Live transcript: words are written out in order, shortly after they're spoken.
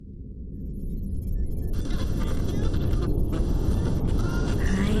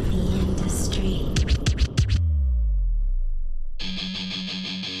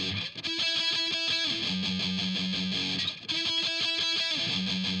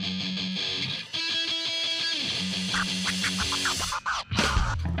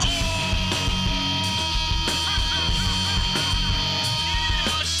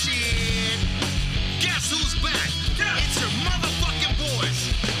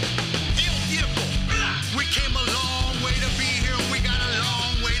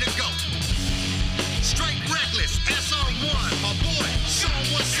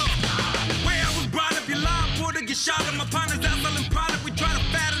Shot at my partners out selling product. We try to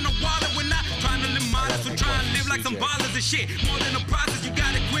fatten the wallet. We're not trying to live modest. We're trying to live like some ballers and shit. More than a process, you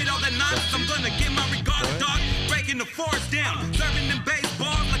gotta quit all that nonsense. I'm gonna get my regards, dog. Breaking the forest down. Serving them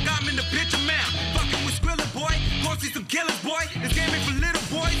baseballs like I'm in the picture, man. Fucking with Skrilla, boy. Go see some killers, boy. This game ain't for little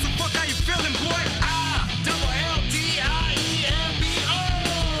boys, so fuck how you feeling, boy. ILL Tiempo.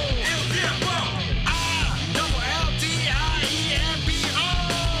 ILL Tiempo. ILL Tiempo.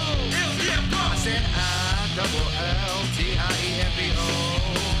 ILL Tiempo. I said ILL Tiempo.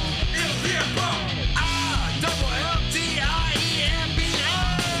 ILL Tiempo. ILL Tiempo.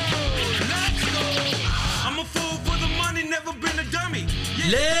 Let's go. I'm a fool for the money, never been a dummy.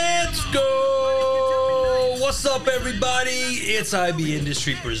 Let's go. What's up, everybody? It's IB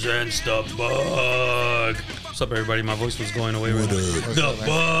Industry presents The Bug. What's up, everybody? My voice was going away. The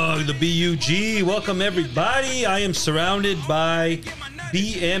Bug, the B-U-G. Welcome, everybody. I am surrounded by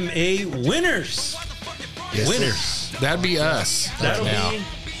BMA winners. Yes, Winners. That'd be us. That'll now. be.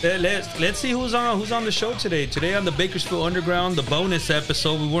 Let's see who's on the show today. Today on the Bakersfield Underground, the bonus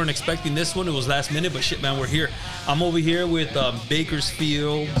episode. We weren't expecting this one. It was last minute, but shit, man, we're here. I'm over here with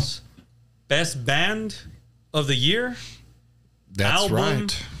Bakersfield's best band of the year. That's album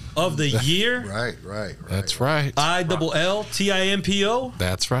right. of the year. Right. That's right. ILL Tiempo.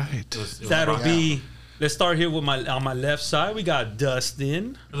 That's right. That'll be. Let's start here with on my left side. We got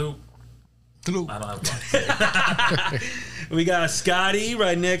Dustin. Hello. Hello. I don't have one. We got Scotty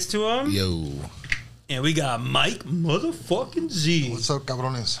right next to him. Yo. And we got Mike motherfucking Z. What's up,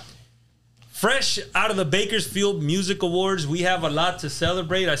 cabrones? Fresh out of the Bakersfield Music Awards, we have a lot to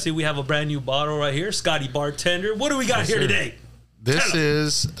celebrate. I see we have a brand new bottle right here. Scotty Bartender. What do we got here today? This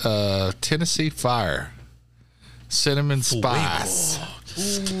is Tennessee Fire. Cinnamon Spice.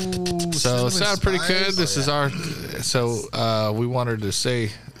 Ooh, So it sounds pretty good. This is our. So we wanted to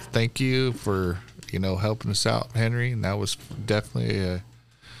say thank you for helping us out, Henry, and that was definitely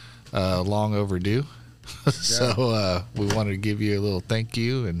a long overdue. So we wanted to give you a little thank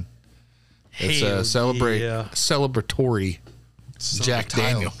you, and it's a celebratory Jack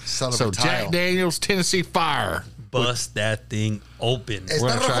Daniel. So Jack Daniel's Tennessee Fire. Bust that thing open.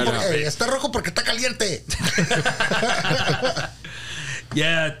 Está rojo porque está caliente.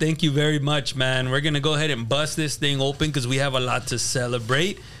 Yeah, thank you very much, man. We're going to go ahead and bust this thing open because we have a lot to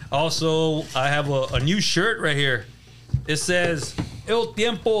celebrate. Also, I have a new shirt right here. It says ILL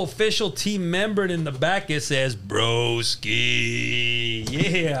Tiempo official team member, and in the back it says Broski.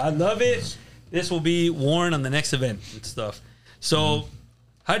 Yeah, I love it. This will be worn on the next event and stuff. So,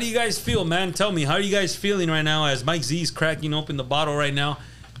 how do you guys feel, man? Tell me, how are you guys feeling right now as Mike Z's cracking open the bottle right now?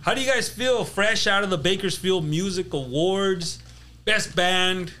 How do you guys feel fresh out of the Bakersfield Music Awards? Best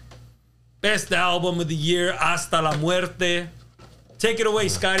band, best album of the year, Hasta la Muerte. Take it away,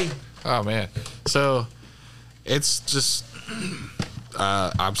 Scotty. Oh, man. So it's just,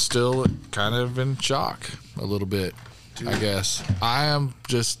 I'm still kind of in shock a little bit, I guess. I am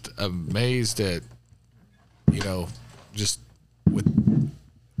just amazed at, just with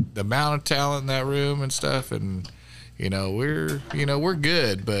the amount of talent in that room and stuff. And, we're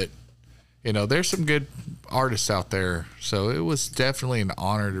good, but, there's some good artists out there. So it was definitely an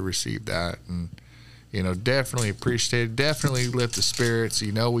honor to receive that. And, definitely appreciate it. Definitely lift the spirits.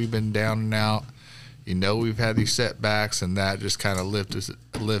 We've been down and out. We've had these setbacks, and that just kind of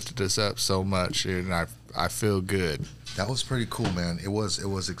lifted us up so much. And I feel good. That was pretty cool, man. It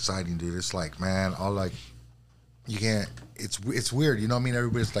was exciting, dude. It's like, man, you can't. It's weird, you know what I mean?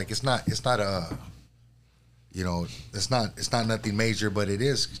 Everybody's like, it's not it's not nothing major, but it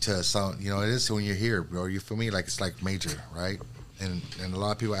is to some. It is when you're here, bro. You feel me? Like it's like major, right? And a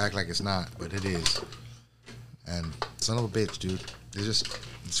lot of people act like it's not, but it is. And son of a bitch, dude.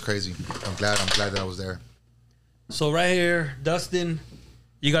 It's crazy. I'm glad that I was there. So right here, Dustin,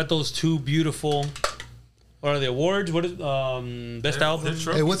 you got those two beautiful. What are the awards? What is best album?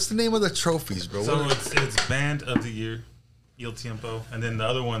 Hey, what's the name of the trophies, bro? So it's Band of the Year, ILL Tiempo, and then the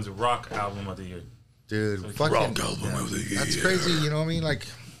other one's Rock Album of the Year. Dude, fucking Rock Album of the Year. That's crazy. You know what I mean? Like,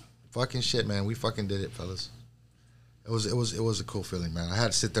 fucking shit, man. We fucking did it, fellas. It was a cool feeling, man. I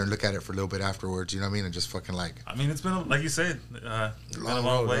had to sit there and look at it for a little bit afterwards. You know what I mean? And just fucking like. I mean, it's been like you said, it's been a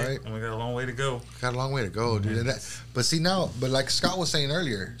long way, right? And we got a long way to go. Got a long way to go, dude. But see now, like Scott was saying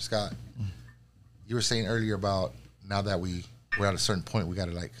earlier, Scott, you were saying earlier about now that we're at a certain point, we got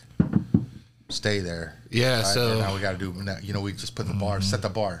to like stay there. Yeah. Right? So and now we got to do. You know, we just put the bar, set the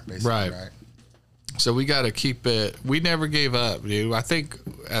bar, basically. Right. So we got to keep it. We never gave up, dude. I think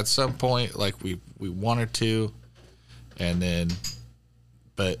at some point, like we wanted to, and then,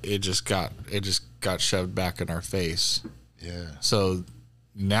 but it just got shoved back in our face. Yeah. So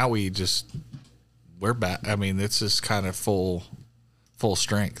now we're back. I mean, it's just kind of full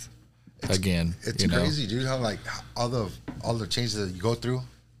strength again. It's crazy, dude. How like all the changes that you go through,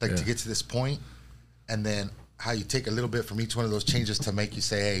 like to get to this point, and then how you take a little bit from each one of those changes to make you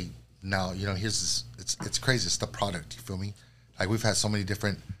say, hey, now you know here's this. It's crazy. It's the product. You feel me? Like we've had so many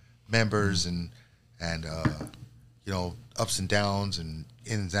different members and you know, ups and downs and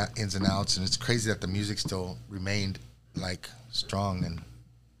ins and outs, and it's crazy that the music still remained like strong and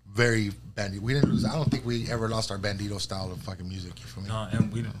very bandito. We didn't lose. I don't think we ever lost our bandito style of fucking music. You feel me? No,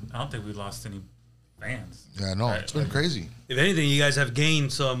 and I don't think we lost any fans. Yeah, no, it's been crazy. If anything, you guys have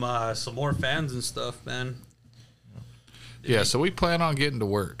gained some more fans and stuff, man. Yeah, so we plan on getting to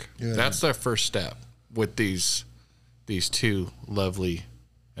work. Yeah. That's our first step with these two lovely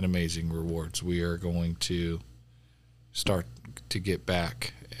and amazing rewards. We are going to start to get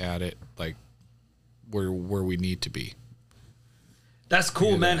back at it like where we need to be. That's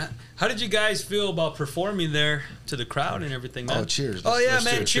cool, man. How did you guys feel about performing there to the crowd and everything, man? Oh, cheers. Oh, yeah, Let's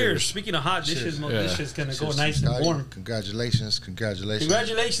man, do it. cheers. Speaking of hot dishes, this shit's going to go nice and warm. Congratulations.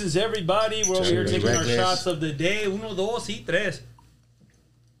 Congratulations, everybody. We're over here taking our shots of the day. 1, 2, y 3.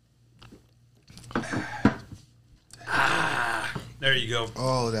 There you go.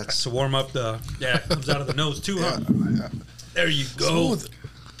 Oh, that's to warm up it comes out of the nose too, huh? Yeah. There you go. Smooth.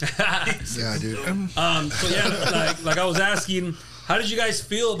 Yeah, dude. So yeah, like I was asking, how did you guys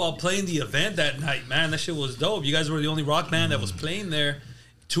feel about playing the event that night, man? That shit was dope. You guys were the only rock band that was playing there.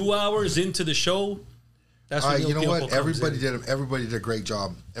 2 hours into the show. That's all right. You know what? Everybody did a great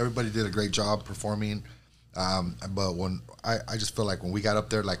job. Everybody did a great job performing. But when I just feel like when we got up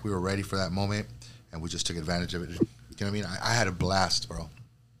there, like we were ready for that moment, and we just took advantage of it. You know what I mean? I had a blast, bro.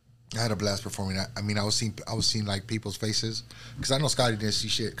 I had a blast performing. I mean, I was seeing like people's faces because I know Scotty didn't see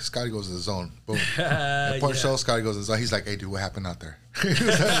shit because Scotty goes to the zone. Boom. Part show, Scotty goes to the zone. He's like, "Hey, dude, what happened out there?"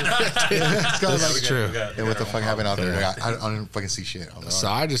 That's true. Hey, what the fuck happened out there? I didn't fucking see shit. So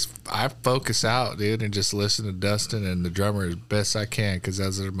I focus out, dude, and just listen to Dustin and the drummer as best I can because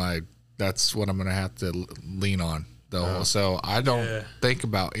that's what I'm gonna have to lean on the whole. So I don't think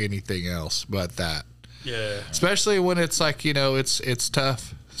about anything else but that. Yeah. Especially when it's like, you know, it's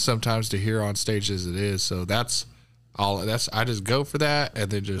tough sometimes to hear on stage as it is. So that's all. I just go for that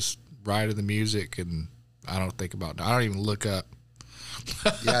and then just ride to the music, and I don't think about it. I don't even look up.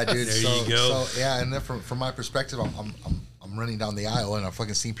 Yeah, dude. There you go. So yeah, and then from my perspective, I'm running down the aisle and I'm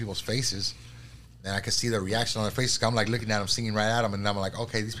fucking seeing people's faces, and I can see the reaction on their faces. I'm like looking at them, singing right at them, and I'm like,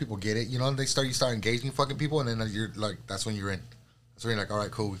 okay, these people get it. You know, and you start engaging fucking people, and then you're like, that's when you're in. So you're like, all right,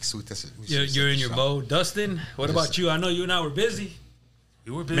 cool. We can suit this. You're in your mode, Dustin. What about you? I know you and I were busy.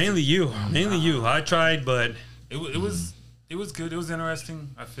 You were busy. Mainly you. I tried, but it was good. It was interesting.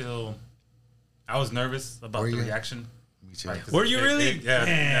 I was nervous about the reaction. Me too. Like, were you really?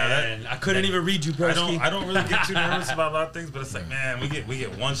 Man, I couldn't even read you, bro. I don't really get too nervous about a lot of things, but it's like, man, we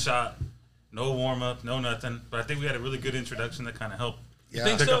get one shot, no warm up, no nothing. But I think we had a really good introduction that kind of helped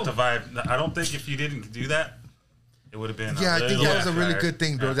pick up the vibe. I don't think if you didn't do that, it would have been. Yeah, I think that was a really good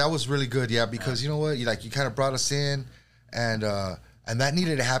thing, bro. Yeah. That was really good, because you know what, you kind of brought us in, and that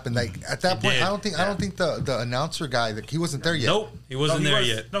needed to happen. Like at that point, I don't think the announcer guy, he wasn't there yet. Nope, he wasn't there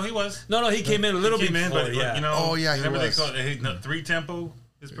yet. No, he was. No, he came in a little bit before. But you know, oh yeah, he remember was. they called it 3 Tempo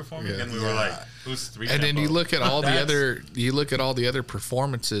is performing, and we were like, "Who's 3 Tempo?" And then you look at all the other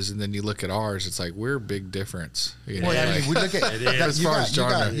performances, and then you look at ours. It's like we're a big difference. You know? Well, I mean, we look at as far as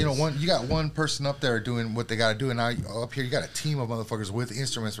genre. You got one person up there doing what they got to do, and now up here you got a team of motherfuckers with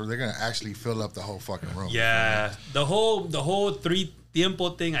instruments where they're gonna actually fill up the whole fucking room. Yeah, the whole 3 Tiempo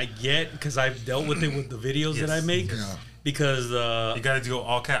thing I get because I've dealt with it with the videos that I make. Yeah. Because you got to do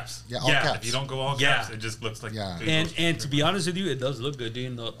all caps. Yeah, all caps. If you don't go all caps, it just looks like. Yeah. And to be honest with you, it does look good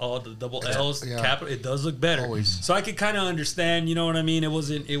doing all the double L's, capital. It does look better. Always. So I could kind of understand. You know what I mean? It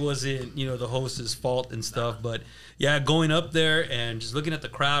wasn't the host's fault and stuff. But yeah, going up there and just looking at the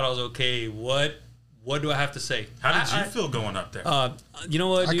crowd, I was okay. What do I have to say? How did you feel going up there? You know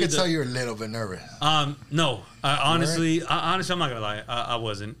what? I could tell you're a little bit nervous. No. Honestly, I'm not gonna lie. I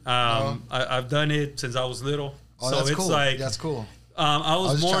wasn't. I've done it since I was little. Oh, so that's it's cool. like that's cool. I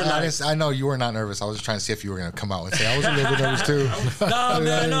was more like I know you were not nervous. I was just trying to see if you were going to come out and say I was a little bit nervous too. No,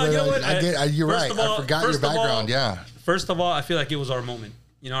 man, no. You know what? You're right. I forgot your background. First of all, I feel like it was our moment.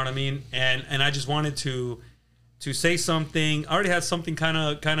 You know what I mean? And I just wanted to to say something. I already had something kind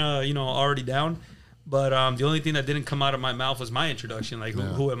of already down, but the only thing that didn't come out of my mouth was my introduction. Like,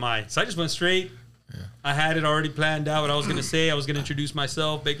 who am I? So I just went straight. Yeah. I had it already planned out what I was gonna say. I was gonna introduce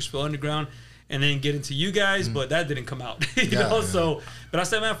myself, Bakersfield Underground, and then get into you guys, but that didn't come out. you know. So, but I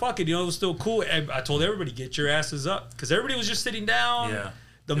said, man, fuck it. You know, it was still cool. I told everybody, get your asses up, because everybody was just sitting down. Yeah.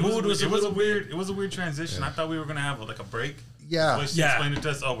 The mood was a little weird. It was a weird transition. I thought we were gonna have like a break. Yeah. She explained it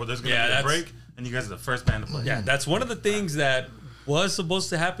to us. Oh, well, there's gonna be a break, and you guys are the first band to play. Yeah, that's one of the things that was supposed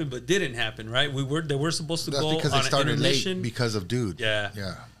to happen but didn't happen. Right? They were supposed to go because on they started an intermission late because of Dude. Yeah.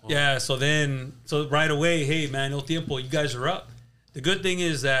 Yeah. Yeah, so right away, hey man, ILL Tiempo, you guys are up. The good thing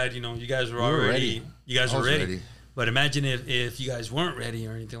is that, you know, you guys were already you guys were ready. But imagine if you guys weren't ready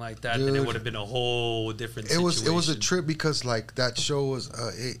or anything like that, then it would have been a whole different situation. It was a trip because like that show was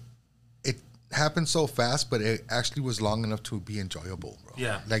it happened so fast, but it actually was long enough to be enjoyable, bro.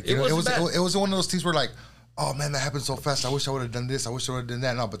 Yeah. Like it was one of those things where like, oh man, that happened so fast. I wish I would have done this. I wish I would have done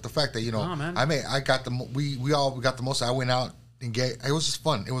that. No, but the fact that, you know, I got we all got the most. I went out and it was just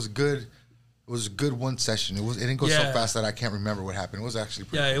fun. It was good. It was a good one session. It didn't go so fast that I can't remember what happened. It was actually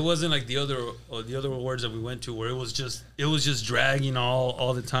pretty cool. It wasn't like the other awards that we went to where it was just dragging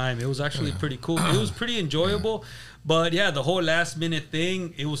all the time. It was actually pretty cool. It was pretty enjoyable. But yeah, the whole last minute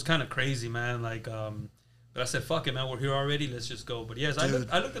thing, it was kind of crazy, man. Like but I said, fuck it, man, we're here already, let's just go. But yes, I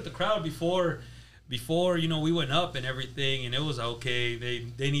looked at the crowd before, you know, we went up and everything, and it was okay.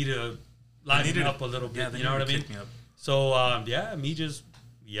 They need to lighten up a little bit, you know what I mean? So me just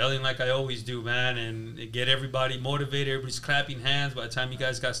yelling like I always do, man, and get everybody motivated. Everybody's clapping hands. By the time you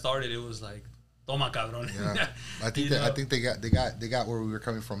guys got started, it was like, toma cabrón. Yeah. I think they got where we were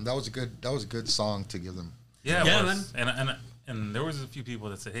coming from. That was a good song to give them. Yeah, it was. And there was a few people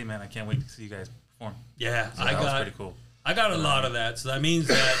that said, "Hey man, I can't wait to see you guys perform." Yeah, so that was pretty cool. I got a lot of that. So that means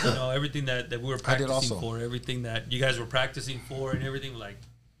that, you know, everything that we were practicing for, everything that you guys were practicing for, and everything, like,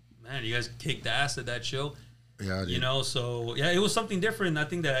 man, you guys kicked ass at that show. Yeah, you know, so yeah, it was something different. I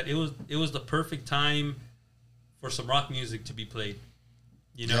think that it was the perfect time for some rock music to be played.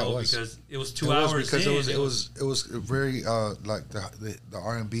 You know, because it was 2 hours. Because it was very like the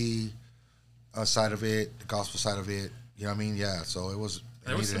R&B side of it, the gospel side of it. You know what I mean? Yeah. So it was.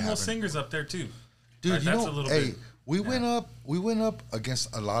 There was some more singers up there too, dude. Right, you know, hey, we went up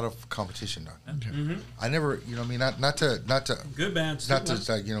against a lot of competition, though. Mm-hmm. I never, you know what I mean, not to good bands, not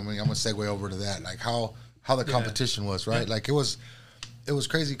to like, you know what I mean. I'm gonna segue over to that, like how the competition was, right? Like it was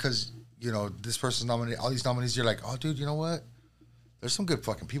crazy because, you know, this person's nominated, all these nominees. You're like, oh, dude, you know what? There's some good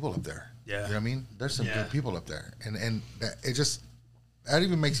fucking people up there. Yeah, you know what I mean. There's some good people up there, and that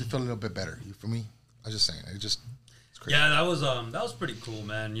even makes you feel a little bit better. You feel me? I was just saying, it's crazy. Yeah, that was pretty cool,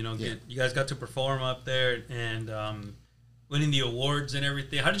 man. You know, you guys got to perform up there and winning the awards and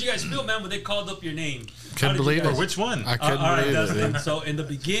everything. How did you guys feel, man, when they called up your name? Couldn't believe it. Which one? I couldn't believe it. So in the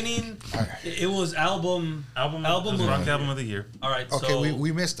beginning, it was album rock album of the year. All right. Okay, so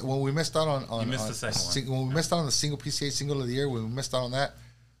we missed out on you missed the second one. When we missed out on the single PCH single of the year, when we missed out on that,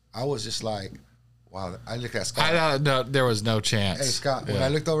 I was just like, wow. I looked at Scott. I thought no, there was no chance. Hey Scott, when I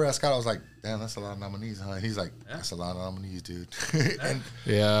looked over at Scott, I was like, damn, that's a lot of nominees, huh? And he's like, that's a lot of nominees, dude. And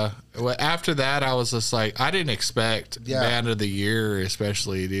well, after that, I was just like, I didn't expect Band of the Year,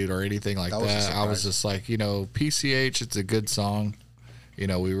 especially, dude, or anything like that. I was just like, you know, PCH, it's a good song. You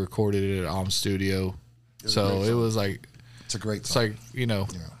know, we recorded it at Om Studio, so it was like, it's a great song. song. It's like, you know,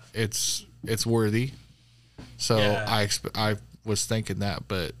 it's worthy. So I was thinking that,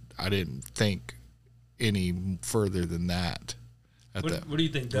 but I didn't think any further than that. What do you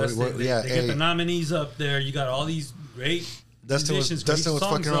think, Dustin? They get the nominees up there. You got all these great musicians. Dustin was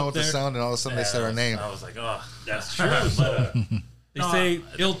fucking around with the sound, and all of a sudden they said our name. I was like, oh, that's true. But, they say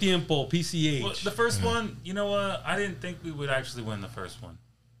ILL Tiempo, PCH. Well, the first one, you know what? I didn't think we would actually win the first one.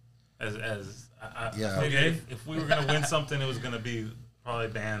 I if we were gonna win something, it was gonna be probably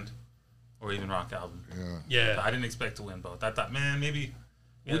band or even rock album. Yeah. But I didn't expect to win both. I thought, man, maybe.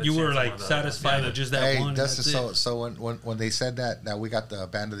 You were like satisfied with just that one. Dustin, so when they said that we got the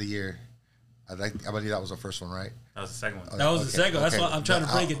Band of the Year, I believe that was the first one, right? That was the second one. That was the second. That's why I'm trying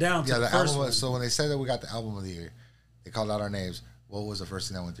to break it down to the first one. So when they said that we got the album of the year, they called out our names. What was the first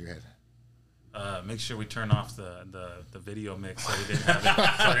thing that went through your head? Make sure we turn off the video mix so we didn't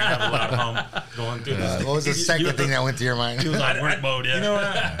have a loud hum going through this. What was the second thing that went through your mind? He was on work mode, You know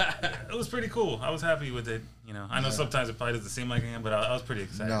what? It was pretty cool. I was happy with it. You know, I know sometimes it probably doesn't seem like it, but I was pretty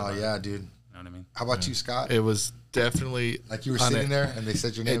excited. Dude. You know what I mean? How about you, Scott? It was definitely like you were sitting there and they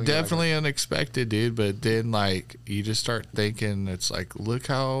said your name. It definitely unexpected, dude. But then, like, you just start thinking, it's like, look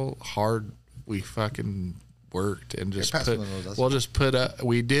how hard we fucking worked and just pass put. one of those. We'll just put up.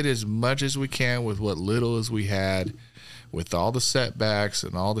 We did as much as we can with what little as we had, with all the setbacks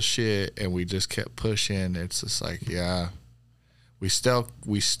and all the shit, and we just kept pushing. It's just like, yeah, we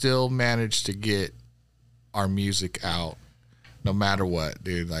still managed to get our music out, no matter what,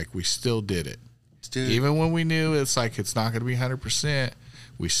 dude. Like, we still did it. Dude. Even when we knew it's like it's not going to be 100%,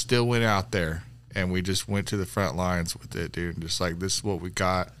 we still went out there and we just went to the front lines with it, dude. And just like, this is what we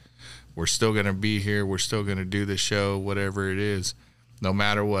got. We're still going to be here. We're still going to do the show, whatever it is, no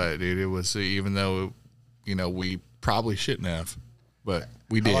matter what, dude. It was, even though, you know, we probably shouldn't have, but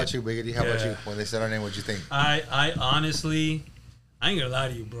we did. How about you, Biggity? How about you? When they said our name, what'd you think? I honestly, I ain't gonna lie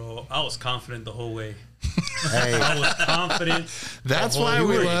to you, bro. I was confident the whole way. Hey, I was confident. That's why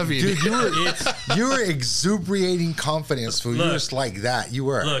we love you, dude. You were exuberating confidence, fool. You were just like that. You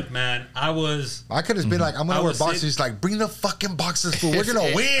were. Look, man, I could have been like, I'm gonna wear boxers. He's like, bring the fucking boxers, fool. We're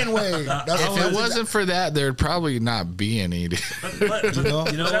gonna win, way. If it wasn't for that, there'd probably not be any. But you know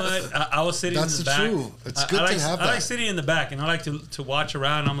what? I was sitting in the back. That's true. It's good to have that. I like sitting in the back, and I like to watch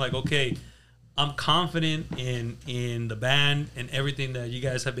around. I'm like, okay, I'm confident in the band and everything that you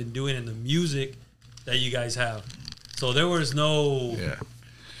guys have been doing and the music that you guys have. So there was no,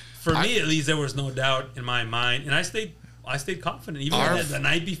 for me at least, there was no doubt in my mind, and I stayed confident even the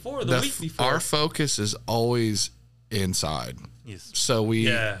night before, the week before. Our focus is always inside. Yes. So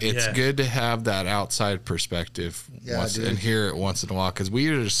it's good to have that outside perspective and hear it once in a while, because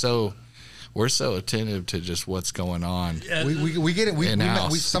we're so attentive to just what's going on. Yeah, we get it.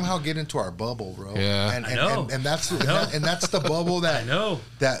 We somehow get into our bubble, bro. Yeah, and that's the bubble that I know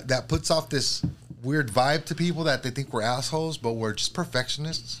that puts off this weird vibe to people that they think we're assholes, but we're just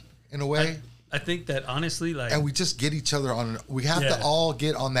perfectionists in a way. I think that honestly, like, and we just get each other on. We have to all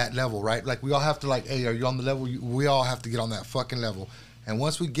get on that level, right? Like, we all have to, like, hey, are you on the level? We all have to get on that fucking level. And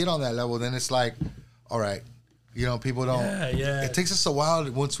once we get on that level, then it's like, all right, you know, people don't. Yeah. It takes us a while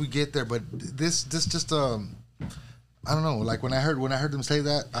once we get there, but this just I don't know. Like, when I heard them say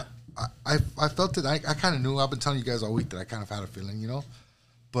that, I felt it. I kind of knew. I've been telling you guys all week that I kind of had a feeling, you know.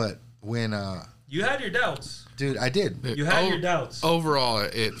 But when you had your doubts, dude, I did. You had your doubts. Overall,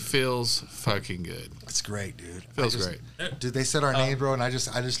 it feels fucking good. It's great, dude. Feels great. Dude, they said our name, bro, and I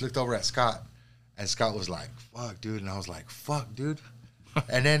just looked over at Scott, and Scott was like, "Fuck, dude," and I was like, "Fuck, dude."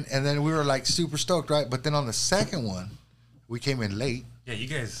 and then we were like super stoked, right? But then on the second one, we came in late. Yeah, you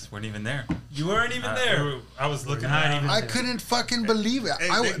guys weren't even there. You weren't even there. I was looking at it. I couldn't fucking believe it.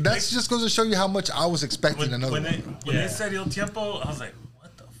 That just goes to show you how much I was expecting another one. When they said ILL Tiempo, I was like,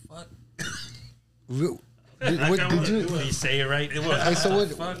 what the fuck? Did you say it right? It was. Hey,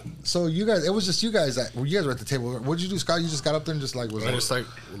 so you guys, it was just you guys were at the table. What did you do, Scott? You just got up there and just like was I just like,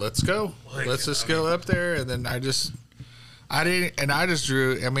 let's go. Let's just go up there, and then I just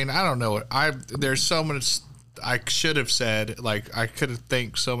drew. I mean, I don't know. There's so much I should have said. Like, I could have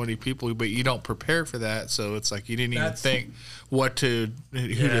thanked so many people, but you don't prepare for that, so it's like you didn't even think who to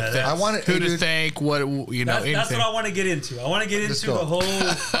thank. What you know? That's what I want to get into. I want to get into the whole.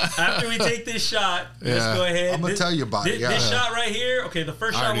 After we take this shot, let's go ahead. I'm gonna tell you about it. This shot right here. Okay, the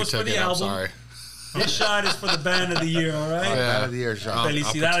first shot was for the album. I'm sorry. This shot is for the band of the year. All right. Band of the year shot.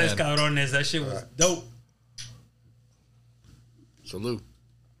 Felicidades, cabrones. That shit was dope. Salute.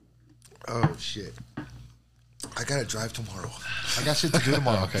 Oh shit. I gotta drive tomorrow. I got shit to do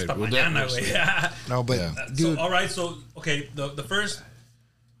tomorrow. Okay, No, but dude. So, all right, so okay, the first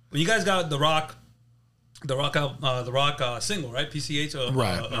when you guys got the rock single, right? PCH of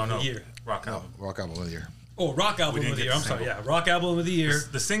the year. Rock album of the year. Oh, rock album of the year. I'm sorry, rock album of the year.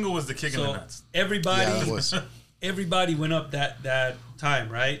 The single was the kick in the nuts. Everybody went up that time,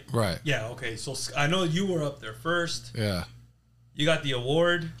 right? Right. Yeah. Okay. So I know you were up there first. Yeah. You got the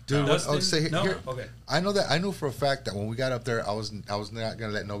award, dude. Okay. I know that. I knew for a fact that when we got up there, I was not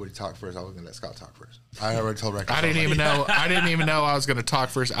gonna let nobody talk first. I was gonna let Scott talk first. I already told Rex. I didn't even know I was gonna talk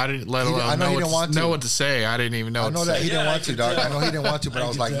first. I didn't let alone know what to say. I didn't even know. I know that he didn't want to, dog. I know he didn't want to, but I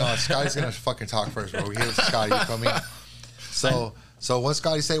was like, no, Scotty's gonna fucking talk first, bro. Here's Scotty. You feel me? So once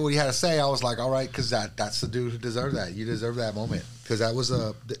Scotty said what he had to say, I was like, all right, because that's the dude who deserved that. You deserve that moment, because that was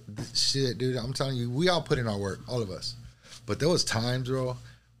shit, dude. I'm telling you, we all put in our work, all of us. But there was times, bro,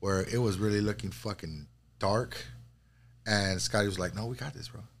 where it was really looking fucking dark, and Scotty was like, "No, we got this,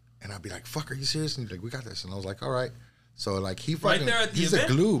 bro." And I'd be like, "Fuck, are you serious?" And he's like, "We got this." And I was like, "All right." So like he fucking, right there at the he's event?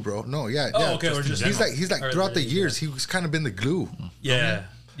 the glue, bro. No, yeah. Okay. Or just he's like throughout the years, he's kind of been the glue. Yeah.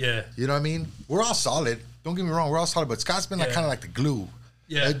 You know what I mean? We're all solid. Don't get me wrong, we're all solid, but Scott's been like kind of like the glue.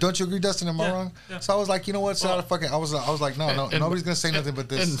 Yeah. Like, don't you agree, Dustin? Am I wrong? Yeah. So I was like, you know what? I was like, no, nobody's gonna say nothing but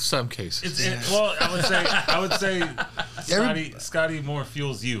this. In some cases. Well, I would say Scotty more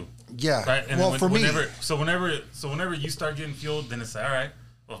fuels you. Yeah. Right. And well, then for me, whenever you start getting fueled, then it's like, all right.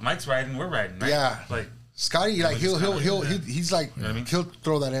 Well, if Mike's riding, we're riding. Right? Yeah. Like Scotty, like he's like You know what I mean? he'll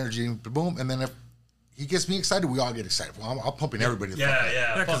throw that energy and boom, and then if he gets me excited, we all get excited. Well, I'm pumping everybody.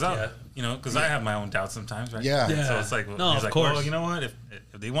 Yeah, because fuck I have my own doubts sometimes, right? Yeah. Yeah. So it's like, No, he's of like, course. well, you know what? If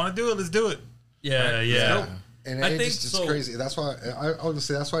they want to do it, let's do it. yeah, Right? yeah. And I it think just, it's so. crazy. That's why I would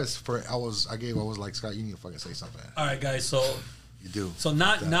say that's why I was like, Scott, you need to fucking say something. All right, guys. So You do. So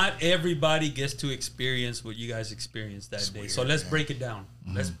not everybody gets to experience what you guys experienced that day. So let's break it down.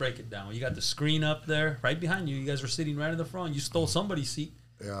 Let's break it down. You got the screen up there right behind you. You guys were sitting right in the front. You stole somebody's seat.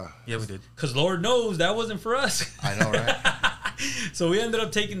 Yeah, we did. Because Lord knows that wasn't for us. I know, right? So we ended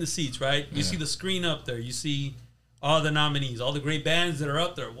up taking the seats, right? You see the screen up there. You see all the nominees, all the great bands that are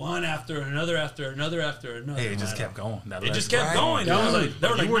up there, one after another, after another, after another. Hey, it just kept going. It just kept going. That was like, they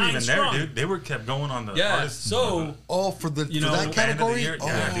were like you weren't 9 even strong. there, dude. They were kept going on the artists. So for that category?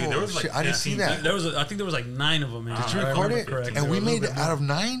 Yeah, dude, there was like shit, I didn't see that. I think there was like 9 of them. Did you record it? Correctly. And we made it out of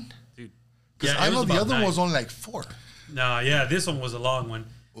 9? Dude. Because Yeah, I it know was the about other 9. one was only like 4. No, yeah, this one was a long one.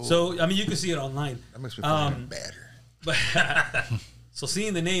 So I mean, you can see it online. That makes me feel even better. But so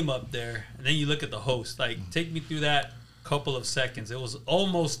seeing the name up there, and then you look at the host. Like, take me through that couple of seconds. It was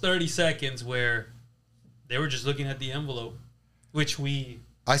almost 30 seconds where they were just looking at the envelope, which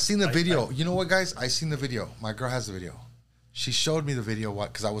I seen the video. You know what, guys? I seen the video. My girl has the video. She showed me the video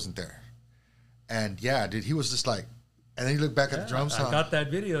because I wasn't there. And yeah, dude, he was just like, and then he looked back at the drums. I got that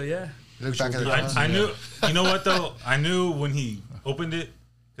video. Yeah, He looked back at the drums. I knew. You know what though? I knew when he opened it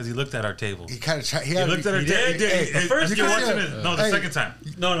because he looked at our table. He kind of He looked at our table. The first you're time- watching it. No, the second time.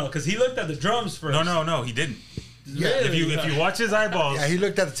 no, because he looked at the drums first. No, he didn't. Yeah. If you watch his eyeballs, Yeah, he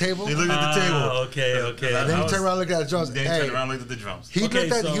looked at the table. he looked at the table. Okay. And then he turned around and looked at the drums. Then he Hey, turned around and looked at the drums. he Okay,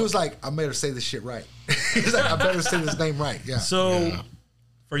 looked at. so- He was like, "I better say this shit right." He's like, "I better say this name right." Yeah. So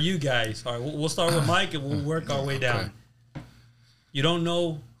for you guys, all right, we'll start with Mike and we'll work our way down. You don't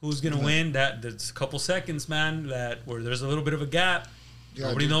know who's gonna win. That's a couple seconds, man. Where there's a little bit of a gap. Yeah,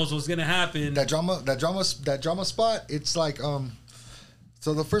 Nobody dude. knows what's gonna happen. that drama spot. It's like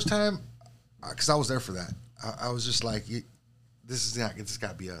So the first time, because I was there for that, I was just like, "This is not. It's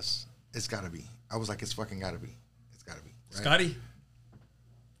got to be us. It's got to be." I was like, "It's fucking got to be. It's got to be." Right? Scotty,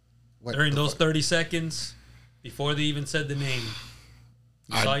 What during the those fuck? 30 seconds, before they even said the name,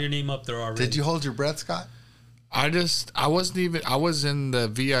 you saw your name up there already. Did you hold your breath, Scott? I was in the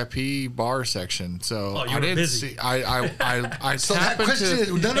VIP bar section, so Oh, you I were didn't busy. see. I So that happened question to,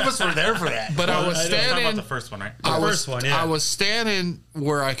 is, none of us were there for that. but I was Talking about standing. the first one, right? first one, yeah. I was standing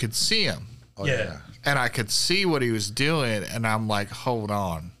where I could see him, Oh, Yeah. and I could see what he was doing, and I'm like, hold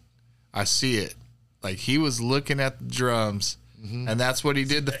on, I see it. Like he was looking at the drums, and that's what he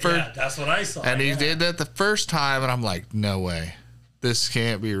did the first. Yeah, that's what I saw. And he yeah. did that the first time, and I'm like, no way. This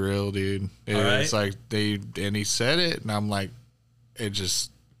can't be real, dude. It's right. like and he said it, and I'm like, it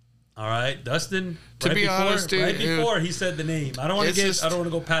just. All right, Dustin. To right be before, honest, dude, right before he said the name. I don't want to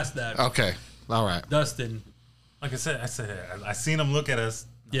go past that. Okay, all right. Dustin. Like I said, I seen him look at us.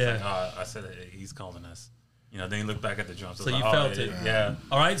 Yeah. I said, hey, he's calling us. You know, then he looked back at the drums. So you felt it. Yeah.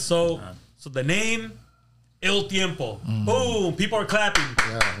 All right, so the name, ILL Tiempo. Boom, people are clapping.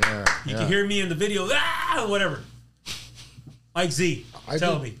 Yeah. You can hear me in the video. Whatever. Mike Z,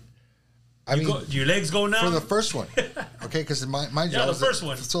 tell me. I mean, Your legs go now? for the first one, okay, because my Yeah, the first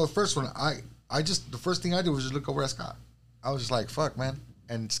one. So the first one, I just the first thing I did was just look over at Scott. I was just like, "Fuck, man,"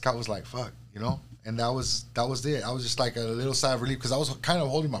 and Scott was like, "Fuck," you know. And that was it. I was just like a little sigh of relief because I was kind of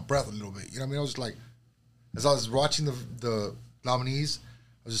holding my breath a little bit. You know what I mean? I was just like, as I was watching the nominees,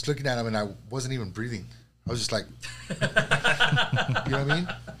 I was just looking at them and I wasn't even breathing. I was just like, you know what I mean?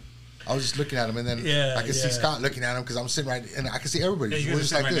 I was just looking at him, and then I could see Scott looking at him because I'm sitting right, and I could see everybody. Yeah, you we're guys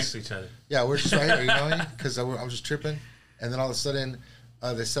just are like right this. next to each other. Yeah, we're just right here. You know what I mean? Because I was just tripping, and then all of a sudden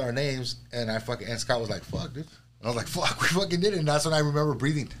they said our names, and Scott was like, "Fuck, dude." And I was like, "Fuck, we fucking did it." And that's when I remember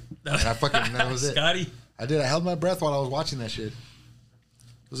breathing, and that was it. Scotty. I did. I held my breath while I was watching that shit.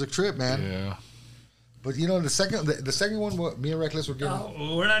 It was a trip, man. Yeah. But you know, the second one, what me and Reckless were getting.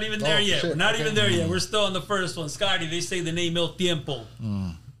 Oh, we're not even there yet. shit. We're not Okay. even there yet. We're still on the first one. Scotty, they say the name ILL Tiempo.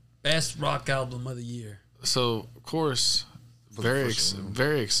 Best rock album of the year. So of course,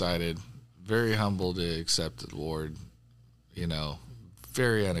 very excited, very humbled to accept the award. You know,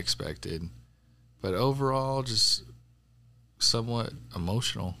 very unexpected, but overall, just somewhat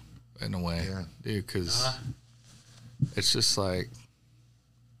emotional in a way, dude. Because it's just like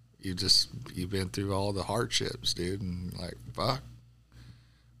you've been through all the hardships, dude, and like fuck,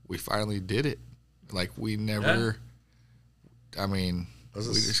 we finally did it. Like we never. I mean. We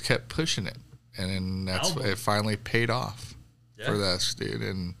just kept pushing it, and then it finally paid off for us, dude.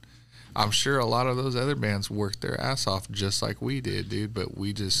 And I'm sure a lot of those other bands worked their ass off just like we did, dude. But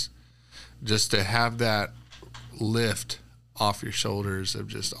we just to have that lift off your shoulders of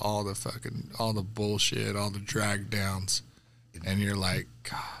just all the bullshit, all the drag downs, and you're like,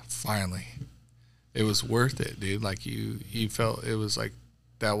 God, finally, it was worth it, dude. Like you felt it was like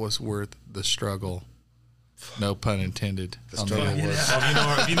that was worth the struggle. No pun intended. The struggle was.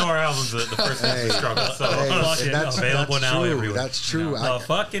 Well, if you know our albums, the first one's the struggle. So That's available now everywhere. That's true. The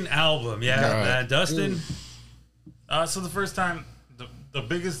fucking album, yeah, Right. man. Dustin. So the first time, the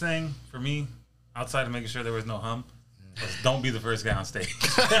biggest thing for me, outside of making sure there was no hum, was don't be the first guy on stage.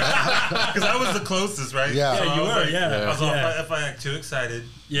 Because I was the closest, right? Yeah. So Yeah, you I was were, like, yeah. I was all, Yeah. if I act too excited,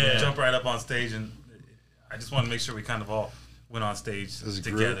 Yeah. jump right up on stage, and I just want to make sure we kind of all went on stage As a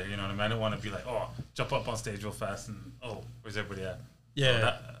together. group. You know what I mean? I didn't want to be like, oh, jump up on stage real fast, and where's everybody at?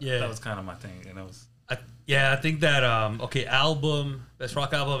 Yeah, So that was kind of my thing, and it was. I think that album, best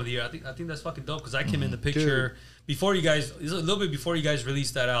rock album of the year. I think that's fucking dope because I came in the picture before you guys, a little bit before you guys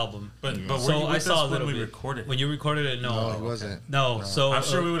released that album. But so were you with I saw us a little when we bit. recorded. When you recorded it, no, No, he wasn't. No, so I'm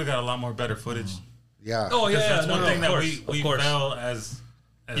sure we would have got a lot more better footage. Yeah. Oh yeah, Because that's no, one no, thing of that course, we of course. fell as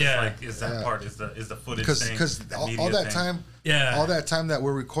Yeah. like is that Yeah. part is the footage thing Because the all media that thing. time, Yeah. all that time that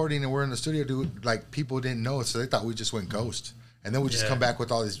we're recording and we're in the studio, dude, like people didn't know it, so they thought we just went ghost, and then we just Yeah. come back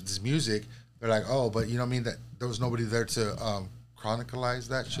with all this music. They're like, oh, but you know what I mean? That there was nobody there to chronicleize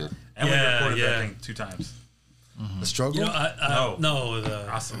that shit. And Yeah, we recorded yeah. that thing 2 times. The struggle. You know, no, the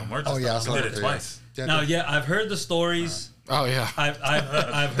Hasta la Muerte. Oh, yeah, stuff. We Hasta did la it Muerte, twice. Yeah, no, yeah, I've heard the stories. Oh yeah, I've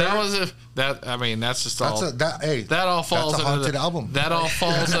heard. I mean that's just all. that all falls that's a under haunted the album. That all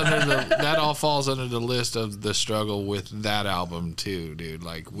falls under the list of the struggle with that album too, dude.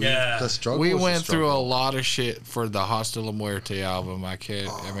 Like Yeah. The struggle. we was the went through a struggle. lot of shit for the Hasta la Muerte album. I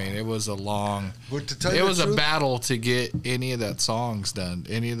mean, it was a long. But to tell It you was the a truth, battle to get any of that songs done,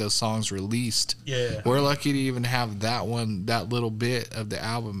 any of those songs released. Yeah. We're lucky to even have that little bit of the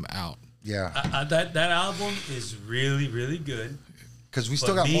album out. Yeah, That album is really, really good. because we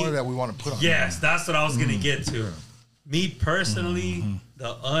still but got me- more that we want to put on. Yes, that's what I was gonna get to. Me personally,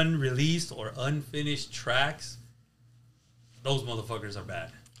 the unreleased or unfinished tracks, those motherfuckers are bad.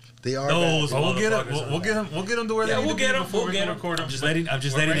 They are. Those bad. We'll get motherfuckers them. are bad. We'll get them to where Yeah, they need we'll to get be them. before We'll we get can them. record them. I'm just But letting we're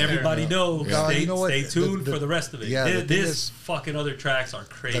right there. everybody know. Yeah, Stay, you know what? stay tuned The- for the rest of it. yeah, the thing This is- fucking other tracks are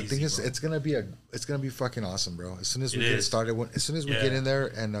crazy. The thing is, bro. it's gonna be fucking awesome, bro. As soon as we It get is. started, as soon as we Yeah. get in there,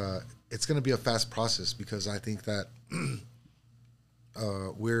 and it's gonna be a fast process because I think that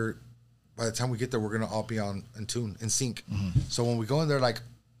we're by the time we get there, we're gonna all be in tune, in sync. So when we go in there, like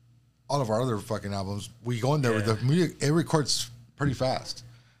all of our other fucking albums, we go in there with Yeah. the music. It records pretty fast,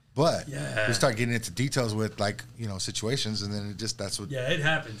 but Yeah. we start getting into details with situations, and then that's what yeah, it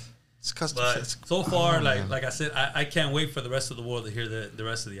happens. it's custom. But It's, so I far, don't know, man. like I said, I can't wait for the rest of the world to hear the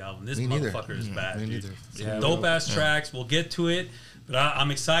rest of the album. This Me neither. motherfucker is bad, Me dude. neither. Some Yeah, dope ass tracks. We'll get to it, but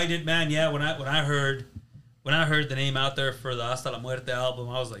I'm excited, man. Yeah, when I heard the name out there for the Hasta la Muerte album,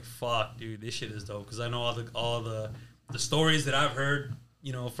 I was like, fuck, dude, this shit is dope because I know all the stories that I've heard,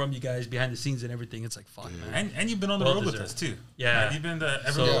 from you guys behind the scenes and everything. It's like, fuck, man. And you've been on the Well road with deserved. us too. Yeah. Right? You've been to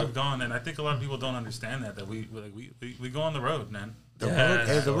everywhere So- we've gone, and I think a lot of people don't understand that we go on the road, man. The Yeah, road,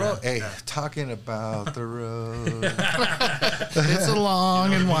 hey, the so- road, hey, talking about the road. It's a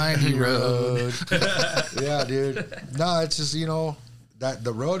long and windy road. Yeah, dude. No, it's just that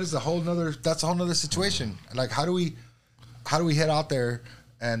the road is a whole nother situation. Like how do we head out there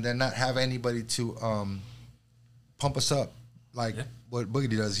and then not have anybody to pump us up like what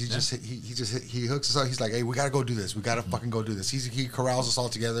Boogity does? He hooks us up. He's like, hey, we gotta go do this. We gotta fucking go do this. He corrals us all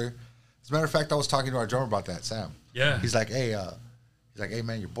together. As a matter of fact, I was talking to our drummer about that, Sam. Yeah. He's like, hey,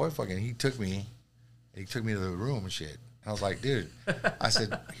 man, your boy fucking. He took me to the room and shit. And I was like, dude. I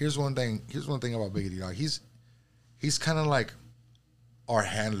said, here's one thing about Biggity, dog. He's kind of like our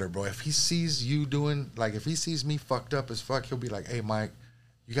handler, bro. If he sees you if he sees me fucked up as fuck, he'll be like, hey, Mike,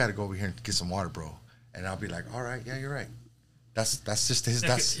 you got to go over here and get some water, bro. And I'll be like, all right, yeah, you're right. That's just his.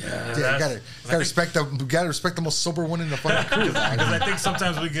 You gotta respect the most sober one in the fucking crew. Because I think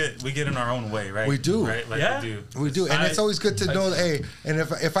sometimes we get in our own way, right? We do. Right? Like Yeah. we do. And it's always good to know that, hey, and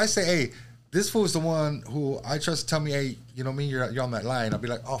if I say, hey, this fool is the one who I trust to tell me, hey, you know me, you're on that line, I'll be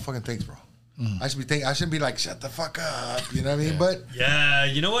like, oh, fucking thanks, bro. I shouldn't be like, shut the fuck up, you know what I mean? But Yeah,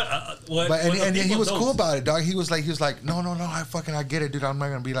 you know what? and he was don't- cool about it, dog. He was like, no, I get it, dude. I'm not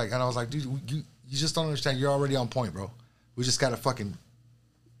gonna be like, and I was like, dude, you just don't understand. You're already on point, bro. We just gotta fucking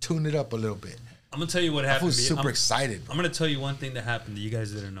tune it up a little bit. I'm gonna tell you what I happened. was to me. super excited, bro. I'm gonna tell you one thing that happened that you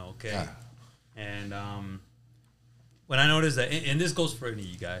guys didn't know, okay? Yeah. And when I noticed that, and this goes for any of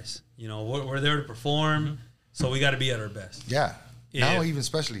you guys, we're there to perform, so we got to be at our best. Yeah. Now, even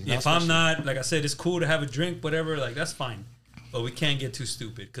especially. If I'm not, like I said, it's cool to have a drink, whatever, like that's fine. But we can't get too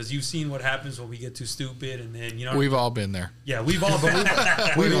stupid because you've seen what happens when we get too stupid, and then we've all been there. Yeah, we've all been.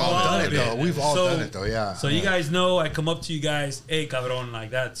 We've all done it though. We've all done it though. Yeah. So you guys know, I come up to you guys, hey, cabron,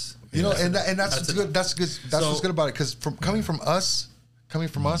 like that's that's good. That's good. That's what's good about it because coming from us,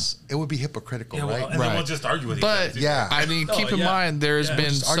 it would be hypocritical, yeah, well, right? And then we'll just argue with each other. But yeah, I mean, keep in mind there's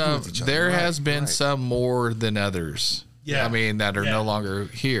been some. There has been some more than others. Yeah, I mean that are no longer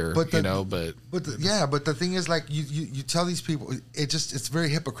here. But the thing is, like you tell these people, it's very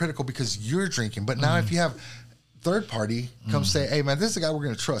hypocritical because you're drinking. But now if you have third party come say, hey man, this is the guy we're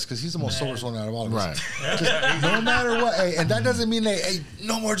gonna trust because he's the most soberest one out of all of us. Right. Just, no matter what, hey, and that doesn't mean hey,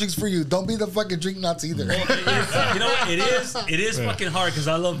 no more drinks for you. Don't be the fucking drink nuts either. Well, you know what? It is fucking hard because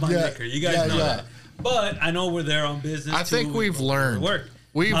I love my liquor. You guys know that. But I know we're there on business. I think we've learned.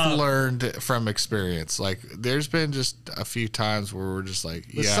 We've learned from experience. Like, there's been just a few times where we're just like,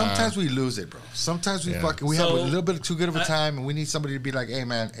 but sometimes we lose it, bro. Sometimes we have a little bit too good of a time, and we need somebody to be like, hey,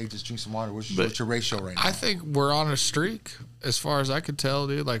 man, just drink some water. What's your ratio right now? I think we're on a streak, as far as I could tell,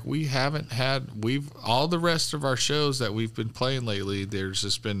 dude. Like, all the rest of our shows that we've been playing lately, there's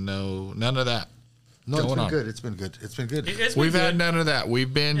just been none of that. No, it's been good. It's been good. It's been good. We've had none of that.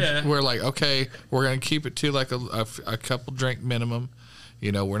 We're like, okay, we're going to keep it to like a couple drink minimum.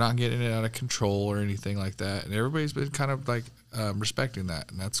 You know, we're not getting it out of control or anything like that. And everybody's been kind of like respecting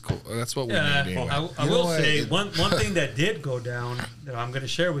that. And that's cool. That's what we need anyway. I will say one thing that did go down that I'm going to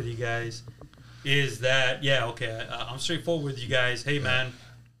share with you guys is that, I'm straightforward with you guys. Hey, man,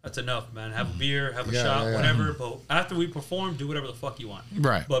 that's enough, man. Have a beer, have a shot, whatever. But after we perform, do whatever the fuck you want.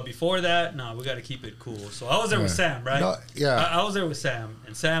 Right. But before that, no, we got to keep it cool. So I was there with Sam, right? No, yeah. I was there with Sam.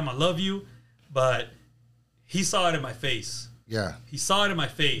 And Sam, I love you, but he saw it in my face. Yeah. He saw it in my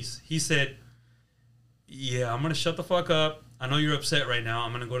face. He said, yeah, I'm going to shut the fuck up. I know you're upset right now.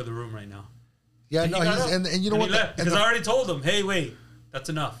 I'm going to go to the room right now. Yeah, and you know what? Because I already told him, hey, wait, that's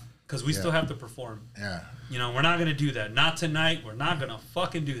enough. Because we still have to perform. Yeah. You know, we're not going to do that. Not tonight. We're not going to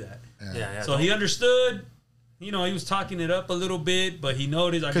fucking do that. Yeah. So he understood. You know, he was talking it up a little bit, but he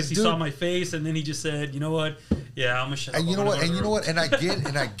noticed. I guess he saw my face, and then he just said, you know what? Yeah, I'm going to shut up. And you know what? And I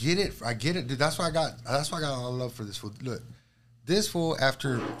get it, dude. That's why I got a lot of love for this fool. Look. This fool,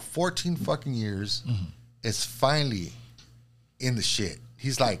 after 14 fucking years, is finally in the shit.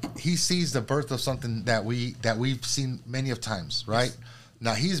 He's like, he sees the birth of something that we've seen many of times, right?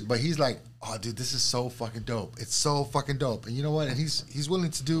 Now he's like, oh, dude, this is so fucking dope. It's so fucking dope. And you know what? And he's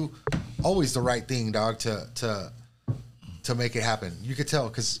willing to do always the right thing, dog, to make it happen. You could tell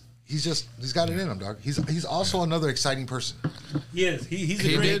because he's got it in him, dog. He's also another exciting person. He is.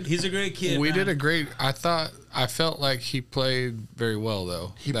 He's a great kid. We did a great. I felt like he played very well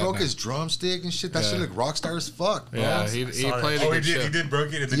though. He broke his drumstick and shit. That shit looked rock star as fuck, bro. Yeah, he played. Oh, he did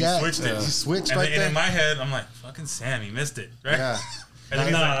broke it and then he switched it. He switched and in my head, I'm like, fucking Sam, he missed it, right? Yeah. And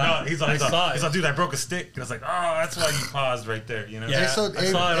then he's like, dude, I broke a stick. And I was like, oh, that's why you paused right there, you know? Yeah, I saw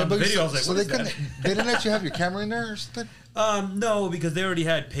it on the video. I was like, so they didn't let you have your camera in there or something? No, because they already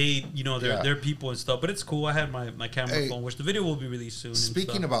had paid, their people and stuff. But it's cool. I had my camera phone, which the video will be released soon.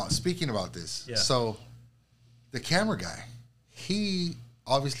 Speaking about this, so the camera guy, he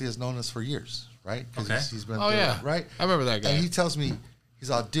obviously has known us for years, right? Because he's been right? I remember that guy. And he tells me, he's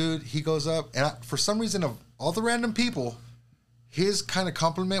like, dude, he goes up, and for some reason, of all the random people, his kind of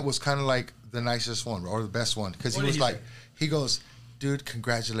compliment was kind of like the nicest one or the best one. Because he was like, he goes, dude,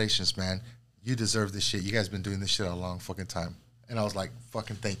 congratulations, man. You deserve this shit. You guys been doing this shit a long fucking time. And I was like,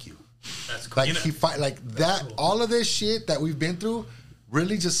 fucking thank you. That's cool. Like, all of this shit that we've been through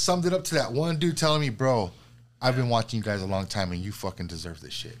really just summed it up to that one dude telling me, bro, I've been watching you guys a long time and you fucking deserve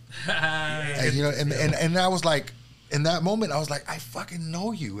this shit. And you know, and I was like, in that moment, I was like, I fucking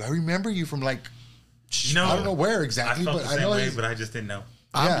know you. I remember you from like, I don't know where exactly, but I know him. But I just didn't know.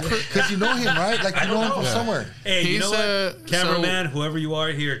 Yeah, because you know him, right? Like, you know him from somewhere. Hey, you know what? Cameraman, whoever you are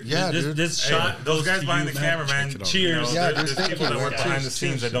here. Yeah, this shot. Those guys behind the cameraman. Cheers. There's people that work behind the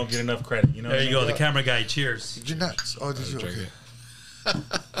scenes that don't get enough credit. You know. There you go. The camera guy. Cheers. You're nuts. Oh, did you? Okay.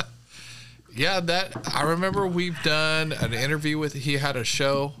 Yeah, I remember we've done an interview with. He had a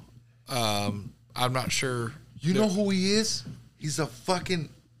show. I'm not sure. You know who he is? He's a fucking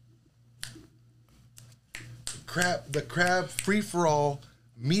crab free for all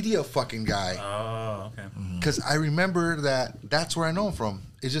media fucking guy. Oh, okay. Because I remember that's where I know him from.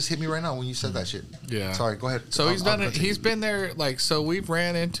 It just hit me right now when you said that shit. Yeah. Sorry, go ahead. So he's done it. He's been there, like, so we've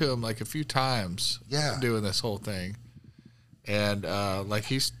ran into him like a few times. Yeah. Doing this whole thing. And like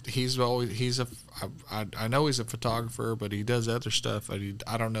he's a I know he's a photographer, but he does other stuff.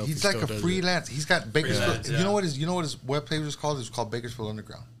 I don't know. He's if he like still a does freelance. He's got Bakersfield. Yeah. You know what his web page was called? It was called Bakersfield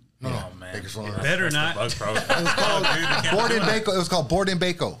Underground. No, man. Bakersfield Yeah. Underground. Better not. Bug, bro. It was called Board and Bako. It was called Board and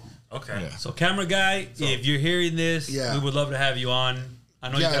Bako. Okay. Yeah. So, camera guy, if you're hearing this, Yeah. we would love to have you on. I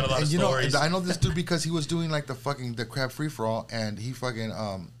know you got a lot of and stories. I know this dude because he was doing like the crab free for all, and he fucking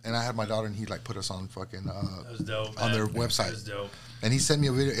and I had my daughter, and he like put us on fucking That was dope, on man. their That website. was dope. And he sent me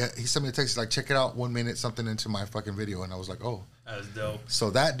a video. He sent me a text like, check it out, 1 minute something into my fucking video, and I was like, oh. That was dope.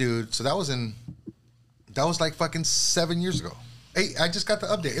 So that dude, that was like fucking 7 years ago. Hey, I just got the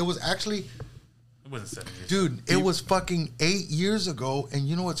update. It was actually, It wasn't 7 years. dude, it was fucking 8 years ago. And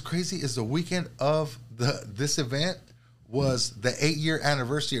you know what's crazy is the weekend of this event was the 8-year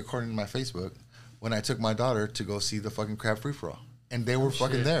anniversary, according to my Facebook, when I took my daughter to go see the fucking crab free for all, and they were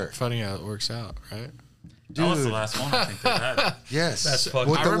fucking there. Funny how it works out, right? That was the last one I think they had. Yes, That's fucking-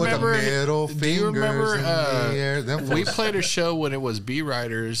 with I remember. with the middle Do you fingers remember? in the air. Them We folks. played a show when it was B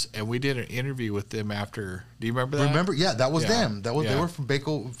Riders, and we did an interview with them after. Do you remember that? Remember? Yeah, that was Yeah. them. They Yeah. were from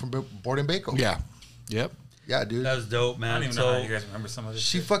Bako, from Board and Bako. Yeah. Yep. yeah, dude. That was dope, I man. don't even know how you guys remember some of this.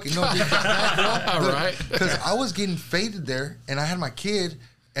 She shit. fucking no, Right. Because I was getting faded there, and I had my kid,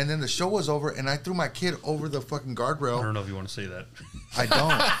 and then the show was over, and I threw my kid over the fucking I guardrail. don't know if you want to say that. I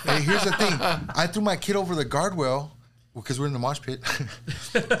don't. Hey, here's the thing: I threw my kid over the guardrail because we're in the mosh pit,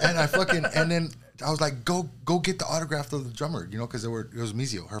 and then I was like, go get the autograph of the drummer, because it was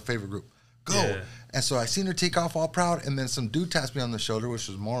Mizio, her favorite group. Go. Yeah. And so I seen her take off all proud, and then some dude taps me on the shoulder, which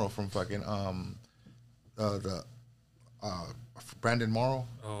was Morrow from fucking Brandon Morrow.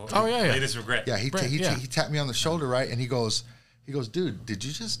 Oh, yeah, yeah. Latest regret. Yeah, he Yeah. tapped me on the shoulder, right? And he goes, dude, did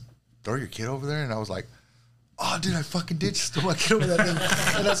you just throw your kid over there? And I was like, oh, dude, I fucking did just throw my kid over there.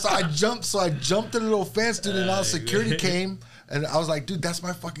 And so I jumped the little fence, dude, and all security came. And I was like, dude, that's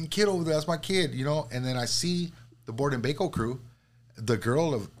my fucking kid over there. That's my kid, And then I see the Board and Bako crew, the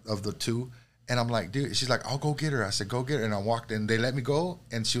girl of the two. And I'm like, dude, she's like, I'll go get her. I said, go get her. And I walked in. They let me go.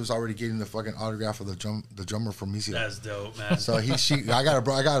 And she was already getting the fucking autograph of the drummer from Mizio. That's dope, man. So I got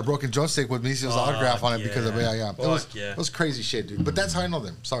a broken drumstick with Misio's autograph on it because of yeah. It was crazy shit, dude. But that's how I know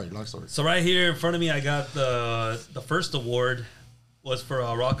them. Sorry, long story. So right here in front of me, I got the first award was for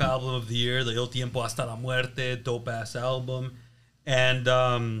a rock album of the year, the ILL Tiempo Hasta la Muerte, dope ass album, and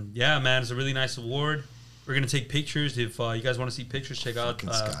yeah, man, it's a really nice award. We're gonna take pictures. If you guys want to see pictures, check out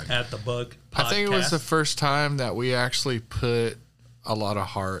at the Bug Podcast. I think it was the first time that we actually put a lot of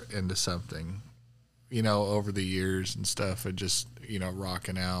heart into something, over the years and stuff, and just,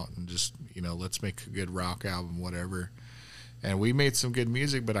 rocking out and just, let's make a good rock album, whatever. And we made some good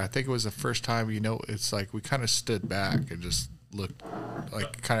music, but I think it was the first time, it's like we kind of stood back and just looked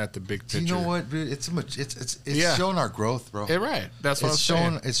like kind of at the big picture. You know what, dude? It's showing our growth, bro. Yeah, right. That's what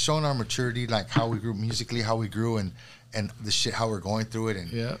It's showing our maturity, like how we grew musically, how we grew, and the shit, how we're going through it,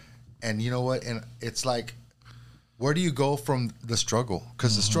 and yeah. And you know what? And it's like, where do you go from the struggle?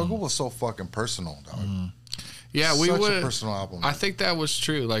 Because the struggle was so fucking personal, dog. Yeah, we Such would. a personal album. I think that was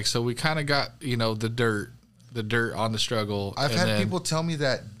true. Like, so we kind of got the dirt on the struggle. I've had people tell me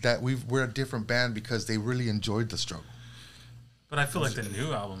that we're a different band because they really enjoyed the struggle. But I feel like the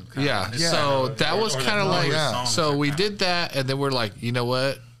new album. So that was kind of like. yeah. So we did that, and then we're like, you know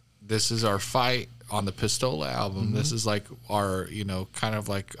what? This is our fight on the Pistola album. Mm-hmm. This is like our, kind of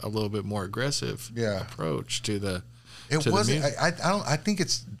like a little bit more aggressive approach to the. It to wasn't. the music. I don't. I think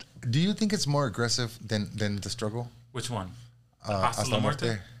it's. Do you think it's more aggressive than the struggle? Which one? Hasta la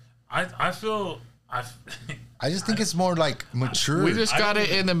Muerte. I feel. I just think it's more like mature. We just got it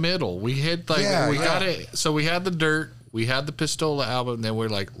in the middle. We hit like got it. So we had the dirt. We had the Pistola album, and then we're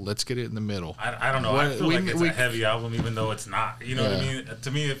like, let's get it in the middle. I don't know. I feel like it's a heavy album, even though it's not. You know what I mean? To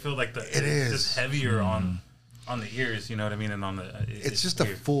me, it feels like it is just heavier on the ears. You know what I mean? And on the it's just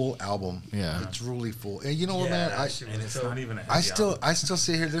weird. A full album. Yeah, it's really full. And you know what, man? And it's not even a heavy album. I still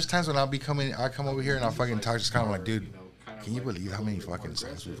sit here. There's times when I come over here and I'll fucking talk, just kind of like, dude, can you believe how many fucking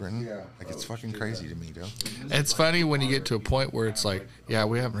songs we've written? Like, it's fucking crazy to me, dude. It's funny when you get to a point where it's like, yeah,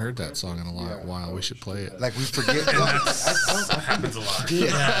 we haven't heard that song in a while. We should play it. Like, we forget. That happens a lot.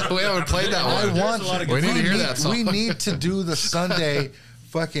 Yeah, we haven't played that one. We need to hear that song. We need to do the Sunday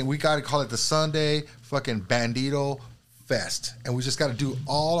fucking, we got to call it the Sunday fucking Bandito Fest. And we just got to do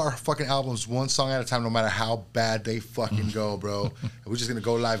all our fucking albums one song at a time, no matter how bad they fucking go, bro. And we're just going to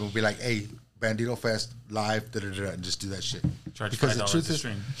go live and we'll be like, hey, Bandito Fest live, and just do that shit. Charge because $5 the truth a is,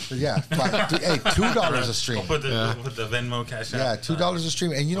 stream. Yeah, hey, $2 a stream. We'll put the Venmo cash out. Yeah, $2 a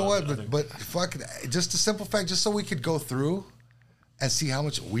stream. And you know what? But fuck, just the simple fact, just so we could go through and see how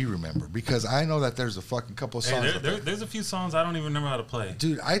much we remember, because I know that there's a fucking couple of songs. There's a few sons I don't even remember how to play.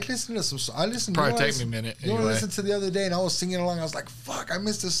 Dude, I listened to some. I listened. Probably take me a minute. You know, Anyway. I listened to the other day, and I was singing along. I was like, "Fuck, I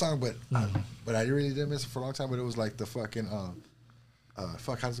missed this song," but I really didn't miss it for a long time. But it was like the fucking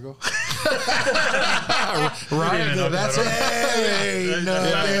fuck, how does it go? Right. That's it. Ain't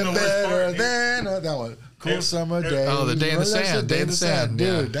nothing better than that one. Cool summer day. Oh, the Day in the Sand. Day in the Sand,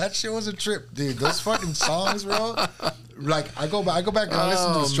 dude. Yeah. That shit was a trip, dude. Those fucking songs, bro. Like I go back and I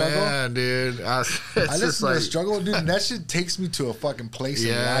listen to the struggle. Man, dude. I listen to the struggle, dude. And that shit takes me to a fucking place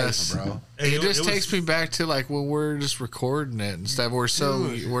in life, bro. It just takes me back to like when we're just recording it and stuff. It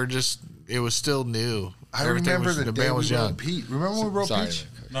was still new. I remember the band was young. Pete, remember when we wrote Peach?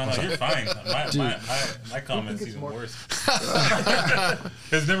 No, you're fine. My comment's even worse.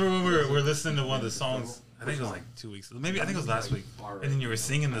 Because remember when we were listening to one of the songs, I think it was like 2 weeks, maybe I think it was last week, and then you were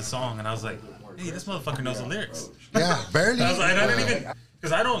singing the song, and I was like, hey, this motherfucker knows the lyrics. Yeah, barely. I was like, I didn't even,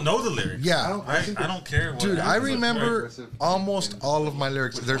 because I don't know the lyrics. Yeah. I don't care. Dude, I remember almost all of my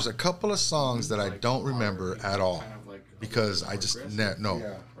lyrics. There's a couple of songs that I don't remember at all because I just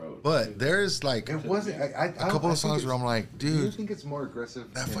know. But there's like It wasn't. a couple of songs where I'm like, Do you dude, think it's more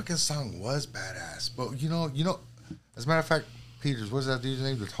aggressive? that fucking song was badass. But you know, as a matter of fact, Peters, what's that dude's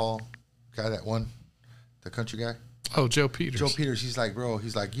name? The tall guy that won, the country guy. Oh, Joe Peters. Joe Peters. He's like, bro.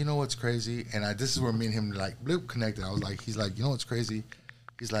 He's like, you know what's crazy? And this is where me and him like bloop connected. I was like, he's like, you know what's crazy?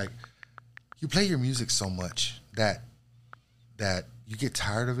 He's like, you play your music so much that you get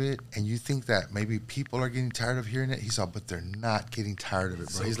tired of it, and you think that maybe people are getting tired of hearing it. He's all, but they're not getting tired of it,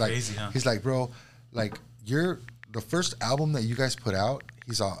 bro. So he's crazy, like, huh? he's like, bro, like you're the first album that you guys put out.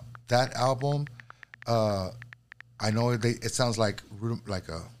 He's all, that album. I know it sounds like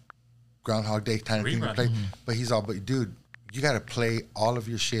a Groundhog Day kind of thing to play, but he's all, but dude, you got to play all of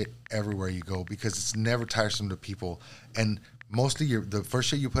your shit everywhere you go because it's never tiresome to people, and mostly the first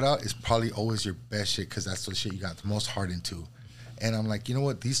shit you put out is probably always your best shit because that's the shit you got the most heart into. And I'm like, you know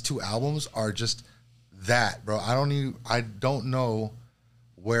what? These two albums are just that, bro. I don't know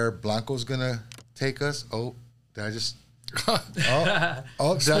where Blanco's gonna take us. Oh, did I just? Spoiler alert!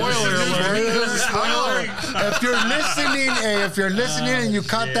 Spoiler! If you're listening, and you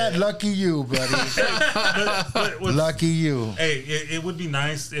caught that, lucky you, buddy. Lucky you. Hey, it would be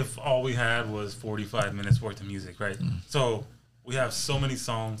nice if all we had was 45 minutes worth of music, right? So we have so many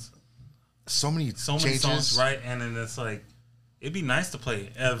songs, So many changes. songs, right? And then it's like, it'd be nice to play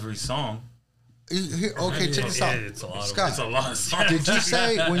every song. Okay, check this out. It's a lot. Scott, It's a lot of songs. did you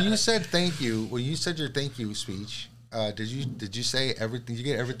say when you said thank you? When you said your thank you speech, did you say everything? Did you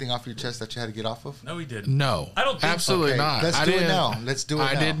get everything off your chest that you had to get off of? No, we didn't. No, I don't think so. absolutely Okay, not. let's do it now. Let's do it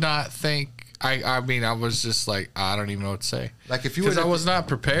I now. did not think. I mean, I was just like, I don't even know what to say. Like if you Because were I was not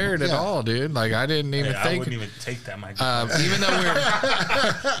prepared at Yeah. all, dude. Like I didn't even Hey, I think. wouldn't even take that mic. Even though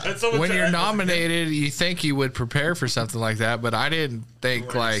That's so much- when you're that's- nominated, you think you would prepare for something like that, but I didn't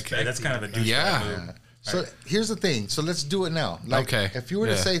think like. Hey, that's kind of a douchebag Yeah. move. So here's the thing. So let's do it now. Like, Okay. If you were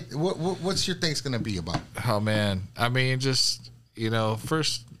to Yeah. say, what's your thanks gonna be about? Oh man, I mean, just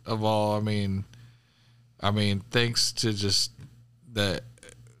first of all, I mean, thanks to just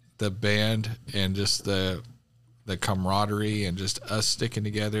the band and just the camaraderie and just us sticking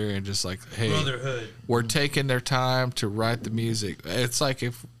together and just like, hey, Brotherhood. we're taking their time to write the music. It's like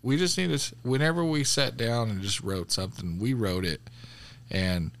if we just need to, whenever we sat down and just wrote something, we wrote it,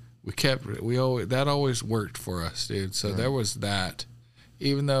 and that always worked for us, dude. So there was that.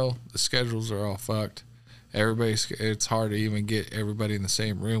 Even though the schedules are all fucked, it's hard to even get everybody in the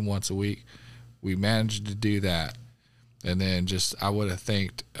same room once a week. We managed to do that. And then I would have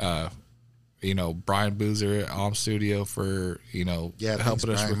thanked, Brian Boozer at Alm Studio for, helping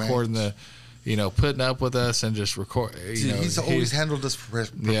us Brian, recording man. putting up with us and just record. He's always handled this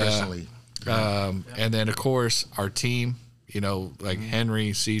professionally. And then of course our team, like Henry,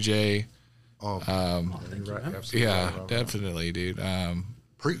 CJ. Definitely, dude.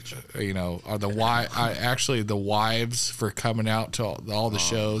 Preach. The wives for coming out to all the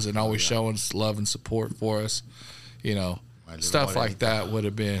shows and always showing love and support for us. Stuff like that would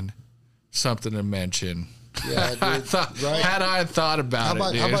have been something to mention. Yeah, dude, right? Had I thought about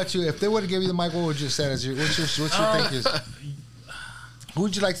it, dude. How about you? If they would have given you the mic, what would you say? What's your thank yous? Who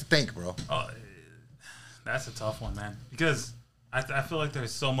would you like to thank, bro? That's a tough one, man. Because I feel like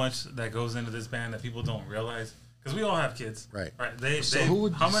there's so much that goes into this band that people don't realize. Because we all have kids, Right?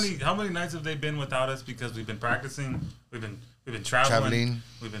 How many nights have they been without us? Because we've been practicing, we've been traveling.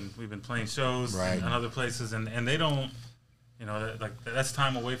 We've been playing shows in other places, and they don't, that's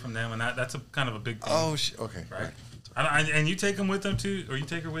time away from them, and that's a kind of a big thing. Oh, okay, right. And you take them with them too, or you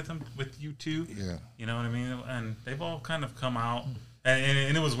take her with you too. Yeah. You know what I mean? And they've all kind of come out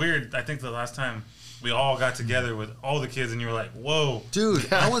And it was weird. I think the last time we all got together with all the kids, and you were like, "Whoa,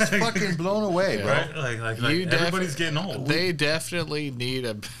 dude!" I was fucking blown away, bro. Right? Like everybody's getting old. They definitely need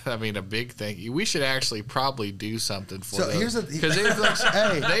a big thank you. We should actually probably do something for them. Here's the because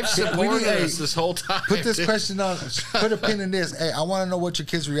they've supported us this whole time. Put this question on. Put a pin in this. Hey, I want to know what your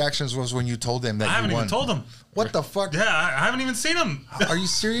kids' reactions was when you told them that I haven't you won. even told them. What the fuck? Yeah, I haven't even seen them. Are you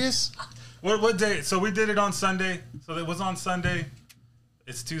serious? What day? So we did it on Sunday. So it was on Sunday.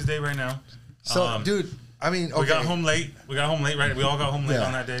 It's Tuesday right now. So, dude, I mean, okay. We got home late. Right? We all got home late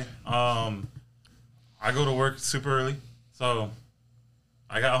on that day. I go to work super early, so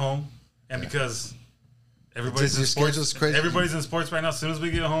I got home, and because everybody's in sports, everybody's in sports right now. As soon as we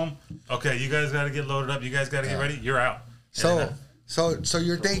get home, okay, you guys got to get loaded up. You guys got to get ready. You're out. So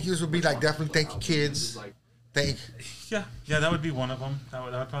your thank yous would be like definitely thank you kids. Yeah, that would be one of them. That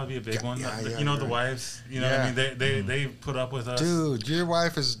would probably be a big one. You know, the wives. You know what I mean? They put up with us. Dude, your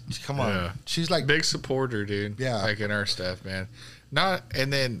wife is on. Yeah. She's like big supporter, dude. Yeah, like in our stuff, man. Not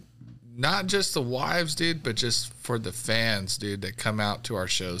just the wives, dude, but just for the fans, dude, that come out to our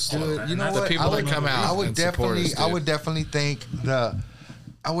shows. Dude, you know what? The people that come out. I would definitely thank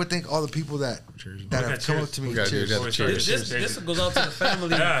all the people that have come up to me. Cheers. This goes out to the family.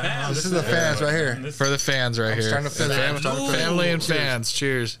 This is the fans right here. For the fans right here. Family and fans.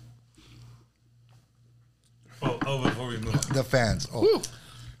 Cheers. Before we move on. The fans. Oh.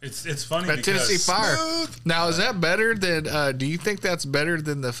 It's funny that because Tennessee Fire. Now, is that better than? Do you think that's better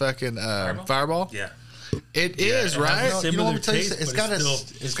than the fucking Fireball? Yeah. It is, right? You know what I'm telling you? It's got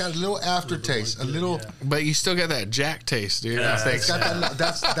a little aftertaste, a little. But you still got that Jack taste, dude. Yeah, I think it's got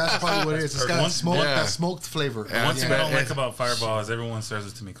that's probably what it is. It's got that smoked flavor. One thing I don't like about Fireball is everyone serves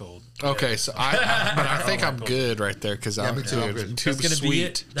it to me cold. Okay, so I think I'm good right there because I'm too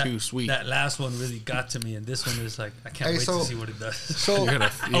sweet. Too sweet. That last one really got to me, and this one is like I can't wait to see what it does. So you're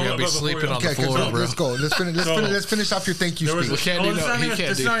gonna be sleeping on the floor, bro. Let's go. Let's finish off your thank you speech.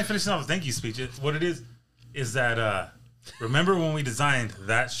 It's not even finishing off a thank you speech. What it is that remember when we designed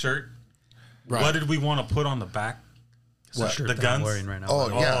that shirt? Right. What did we want to put on the back? The guns. I'm wearing right now.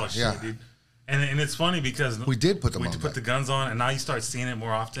 Oh, shit, dude. And it's funny because we did put them. We put the guns on, and now you start seeing it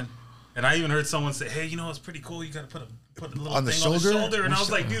more often. And I even heard someone say, "Hey, it's pretty cool. You got to put a little on the thing shoulder?" On the shoulder." And I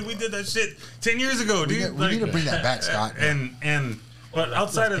was like, "Dude, we did that shit 10 years ago, dude." We need to bring that back, Scott. But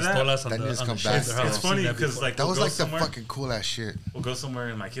outside of that needs to come back. It's funny because that was like the fucking cool ass shit. We'll go somewhere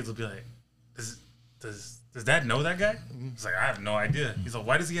and my kids will be like, Does Dad know that guy? He's like, I have no idea. He's like,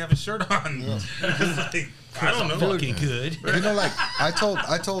 why does he have his shirt on? Yeah. Like, I don't know. Fucking good. You know, like I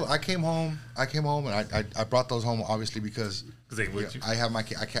came home and I brought those home obviously because I have my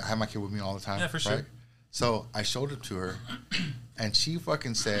kid. I can't have my kid with me all the time. Yeah, for sure. Right? So I showed it to her, and she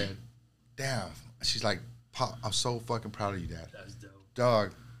fucking said, "Damn." She's like, "Pop, I'm so fucking proud of you, Dad." That's dope.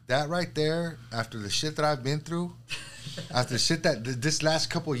 Dog, that right there. After the shit that I've been through, after the shit that this last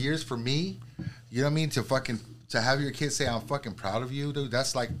couple of years for me. You know what I mean? To have your kids say, I'm fucking proud of you, dude,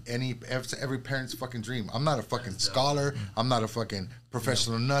 that's like every parent's fucking dream. I'm not a fucking scholar. I'm not a fucking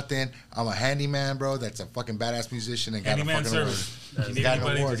professional nothing. I'm a handyman, bro, that's a fucking badass musician and got a fucking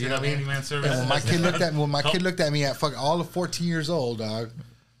award. You know what I mean? And when my kid looked at me at fucking all of 14 years old, dog,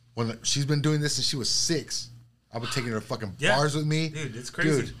 when she's been doing this since she was 6, I was taking her to fucking bars with me. Dude, it's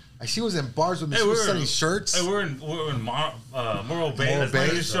crazy. Dude, she was in bars with me. She was selling shirts. Hey, we're in Morro Bay. That's my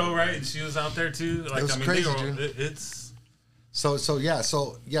show, right? And she was out there too. Like, it was crazy, dude. It's so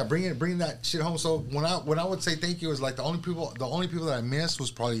bringing that shit home. So when I would say thank you, is like the only people that I missed was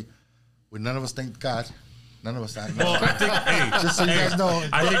probably when none of us thanked God. None of us thanked God. Well, I think, just so you guys know,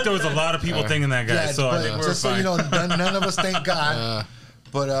 I think there was a lot of people thanking that guy. Yeah, so I think we're just fine. So you know, none of us thank God.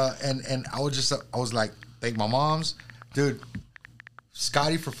 But and I was like, thank my moms, dude.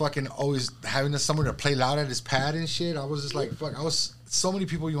 Scotty for fucking always having someone to play loud at his pad and shit. I was just like, fuck. I was so many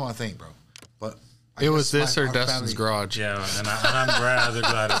people you want to thank, bro. But it was this or Dustin's garage. Yeah, and I'm rather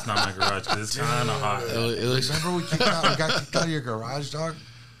glad it's not my garage because it's kind of hot. Remember we got kicked out of your garage, dog?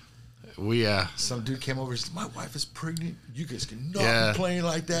 Some dude came over and said, my wife is pregnant. You guys cannot be playing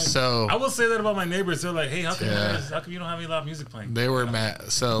like that. So I will say that about my neighbors. They're like, hey, how come you don't have any loud music playing? They were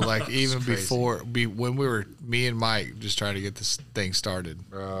mad. So like even before when we were me and Mike just trying to get this thing started.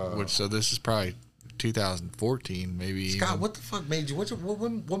 So this is probably 2014, maybe. Scott, even. What the fuck made you?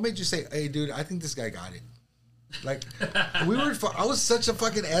 What made you say, hey, dude, I think this guy got it? Like, I was such a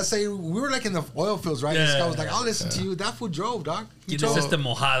fucking essay. We were like in the oil fields, right? Yeah, this guy was like, I'll listen to you. That fool drove, dog. He drove. Este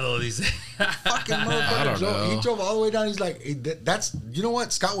mojado, dice. Fucking motherfucker drove. He drove all the way down. He's like, that's, you know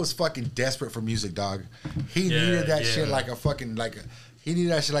what? Scott was fucking desperate for music, dog. He needed that shit like a fucking, He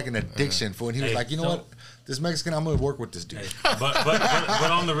needed that shit like an addiction for when he was like, you know what, this Mexican, I'm gonna work with this dude. But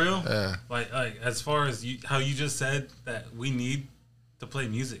on the real, like as far as how you just said that we need to play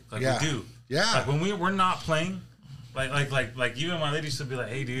music, like we do. Yeah. Like when we're not playing, like even my lady should be like,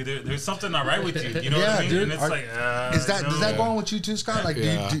 hey dude, there's something not right with you. You know what I mean? Dude, and it's does that go on with you too, Scott? Like,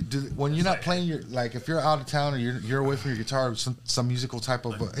 do when you're not playing, you're like if you're out of town or you're away from your guitar, some musical type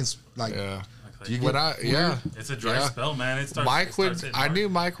of like. Do you get it's a dry spell, man. It starts. I knew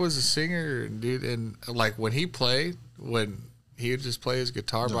Mike was a singer, dude, and like when he played, when he would just play his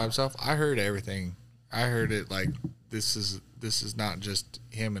guitar by himself, I heard everything. I heard it like this is not just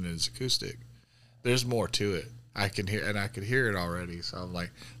him and his acoustic. There's more to it. I could hear it already. So I'm like,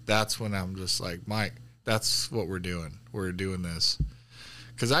 that's when I'm just like, Mike, that's what we're doing. We're doing this.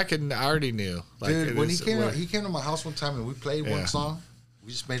 Because I already knew. Like, dude, when he came to my house one time and we played one song.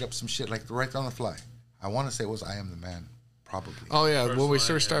 We just made up some shit like right on the fly. I want to say it was "I Am the Man," probably. Oh yeah, when we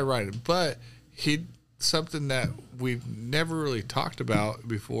first started writing. But something that we've never really talked about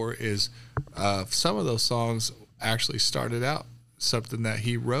before is some of those songs actually started out something that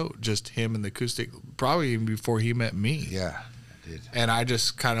he wrote, just him and the acoustic, probably even before he met me. Yeah, I did. And I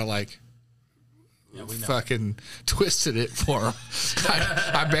just kind of like fucking twisted it for him.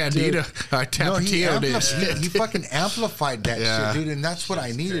 I bandito, I tapatioed it. He fucking amplified that shit, dude, and that's what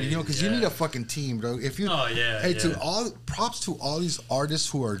I needed, you know, because you need a fucking team, bro. If you, props to all these artists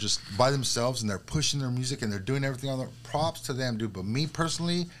who are just by themselves and they're pushing their music and they're doing everything on their. Props to them, dude. But me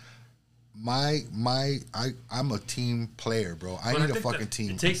personally, I'm a team player, bro. I need a fucking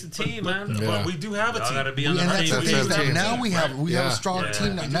team. It takes a team, man. But we do have a team. Gotta be on the team. Now we have a strong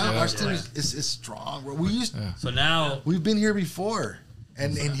team. Now our team is strong, bro. So now we've been here before.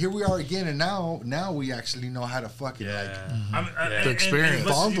 And here we are again, and now we actually know how to fucking the experience.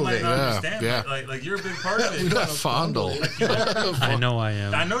 Fondle it, like you're a big part of it. Fondle. I know I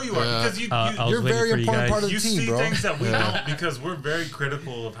am. I know you are because you're a very important part of the team, bro. You see things that we don't because we're very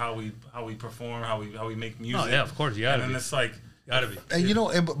critical of how we perform, how we make music. Oh yeah, of course, you gotta be. And it's like gotta be. And you know,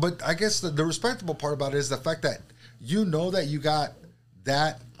 but I guess the respectable part about it is the fact that you know that you got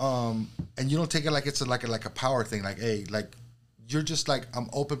that, and you don't take it like it's like a power thing, like hey, like. You're just like I'm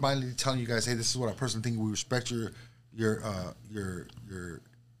open-mindedly telling you guys, hey, this is what I personally think. We respect your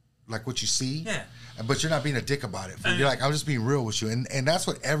like what you see, but you're not being a dick about it. You're like I'm just being real with you, and that's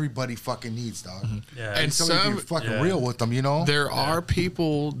what everybody fucking needs, dog. Yeah, and somebody be fucking real with them, you know. There are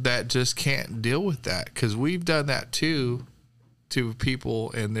people that just can't deal with that because we've done that too to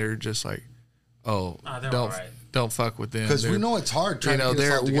people, and they're just like, don't fuck with them because we know it's hard. You know,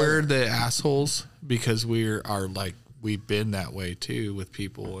 we're the assholes because we are like. We've been that way too with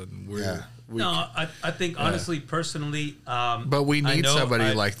people, and I think honestly, personally, but we need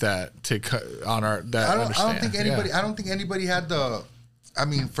somebody like that to on our. That I don't think anybody. I don't think anybody had the. I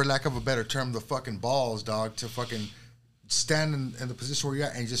mean, for lack of a better term, the fucking balls, dog, to fucking stand in the position where you're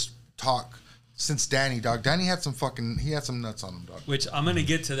at and just talk. Since Danny, dog, Danny had some nuts on him, dog. Which I'm gonna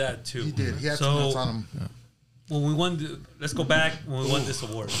get to that too. He did. He had some nuts on him. Yeah. When we won, let's go back when we won this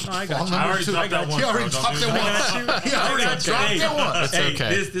award. No, I got you. I already dropped that one. He already dropped it once. He already dropped it once.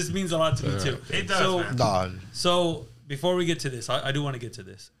 Hey, this means a lot to me too. It does, man. So before we get to this, I do want to get to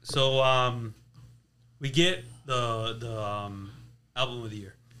this. So we get the album of the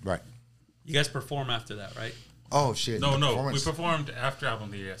year. Right. You guys perform after that, right? Oh shit! No, we performed after album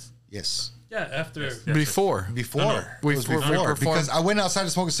of the year. Yes. Yeah, after before. We performed because I went outside to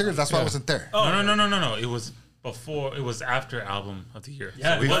smoke a cigarette. That's why I wasn't there. Oh no! It was. Before it was after album of the year.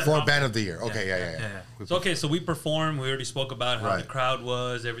 Yeah, so before band of the year. Okay, yeah. So so we performed. We already spoke about how the crowd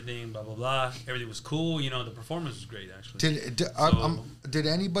was, everything, blah blah blah. Everything was cool. You know, the performance was great actually. Did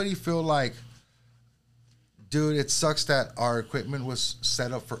anybody feel like, dude, it sucks that our equipment was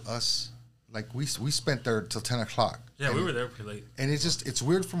set up for us? Like we spent there till 10 o'clock. Yeah, we were there pretty late. And it's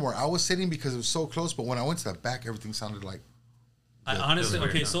weird from where I was sitting because it was so close. But when I went to the back, everything sounded like. I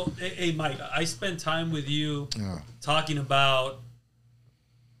honestly, so hey Mike, I spent time with you talking about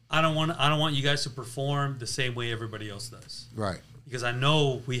I don't want you guys to perform the same way everybody else does. Right. Because I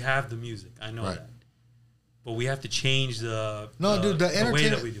know we have the music. I know that. But we have to change the way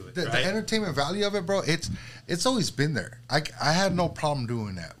that we do it. The entertainment value of it, bro, it's always been there. I had no problem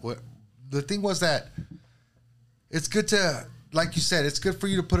doing that. The thing was that it's good to, like you said, it's good for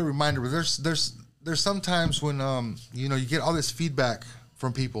you to put a reminder, but there's some times when you get all this feedback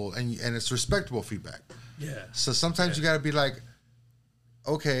from people and it's respectable feedback. Yeah. So sometimes you got to be like,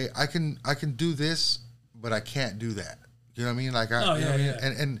 okay, I can do this, but I can't do that. You know what I mean? Like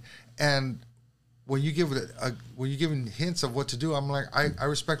and when you give when you giving hints of what to do, I'm like I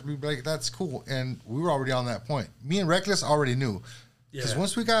respect people like that's cool, and we were already on that point. Me and Reckless already knew. Because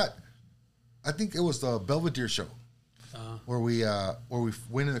once we got, I think it was the Belvedere show where we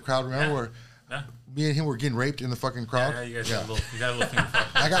went in the crowd. Remember where me and him were getting raped in the fucking crowd? Yeah, you guys got a little finger fuck.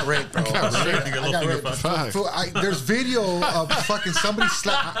 I got raped, bro. I got raped. There's video of fucking somebody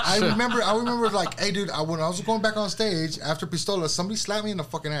slap. I remember like, hey, dude, when I was going back on stage after Pistola, somebody slapped me in the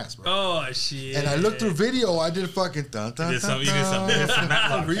fucking ass, bro. Oh, shit. And I looked through video. I did fucking dun, dun, You did dun, some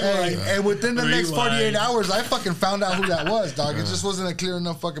Matlock. and within the next 48 Rewind. hours, I fucking found out who that was, dog. It just wasn't a clear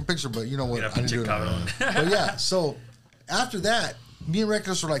enough fucking picture, but you know what? I didn't do it. But yeah, so after that, me and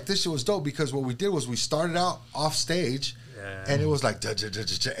Reckless were like, this shit was dope because what we did was we started out off stage and it was like,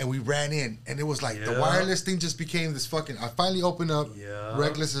 and we ran in and it was like the wireless thing just became this fucking, I finally opened up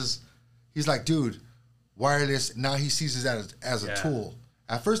Reckless's, he's like, dude, wireless, now he sees it as a tool.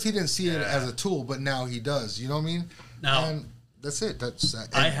 At first he didn't see it as a tool, but now he does, you know what I mean? Now, and that's it.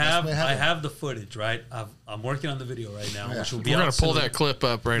 I have the footage, right? I'm working on the video right now, which will be We're going out to pull soon. that clip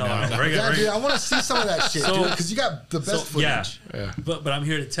up right now. Yeah, dude, I want to see some of that shit, dude, because you got the best footage. Yeah. But I'm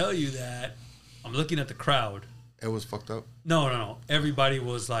here to tell you that I'm looking at the crowd. It was fucked up. No. Everybody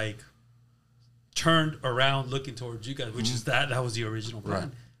was like turned around looking towards you guys, which is that was the original plan. Right.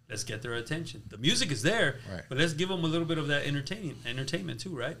 Let's get their attention. The music is there, but let's give them a little bit of that entertainment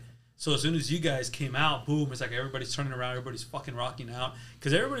too, right? So as soon as you guys came out, boom, it's like everybody's turning around, everybody's fucking rocking out.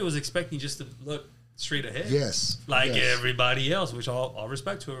 Because everybody was expecting just to look straight ahead. Yes. Like everybody else, which all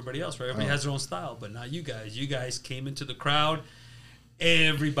respect to everybody else, right? Everybody has their own style, but not you guys. You guys came into the crowd,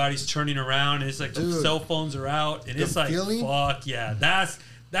 everybody's turning around, and it's like the cell phones are out, and it's like, fuck yeah, that's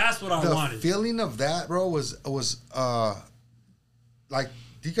what I wanted. The feeling of that, bro, was like,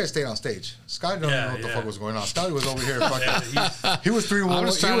 you guys stayed on stage. Scotty don't know what the fuck was going on. Scotty was over here fucking. He was 3-1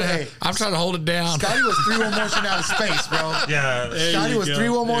 motion. I'm trying to hold it down. Scotty was 3-1 motion out of space, bro. Yeah. Scotty was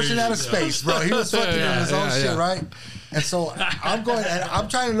 3-1 motion out of space, bro. He was fucking doing his own shit, right? And so I'm going, and I'm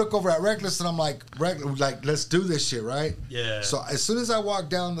trying to look over at Reckless, and I'm like, let's do this shit, right? Yeah. So as soon as I walk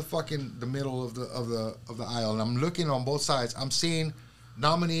down the middle of the aisle, and I'm looking on both sides, I'm seeing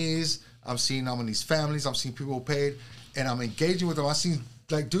nominees, I'm seeing nominees' families, I'm seeing people who paid, and I'm engaging with them. I seen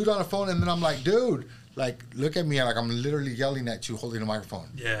like dude on the phone, and then I'm like, dude, like look at me, like I'm literally yelling at you, holding a microphone.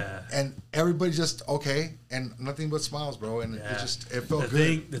 Yeah. And everybody just okay, and nothing but smiles, bro. And it felt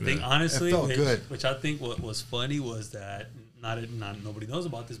good. The thing, honestly, it felt good. Which I think what was funny was that not nobody knows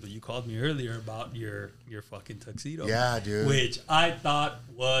about this, but you called me earlier about your fucking tuxedo. Yeah, dude. Which I thought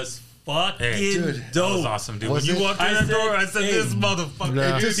was fucking dude, dope. That was awesome, dude. Was when you walked in that door, I said, this motherfucker.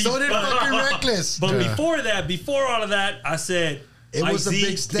 Yeah. Dude, so did fucking Reckless. But before all of that, I said, it was a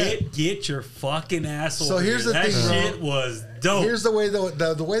big step. Get your fucking ass over So here's here. the thing, That bro. shit was dope. Here's the way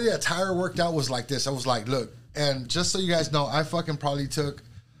the way the attire worked out was like this. I was like, look, and just so you guys know, I fucking probably took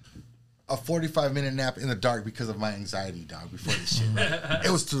a 45-minute nap in the dark because of my anxiety, dog, before this shit. Right?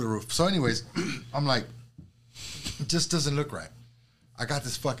 It was through the roof. So anyways, I'm like, it just doesn't look right. I got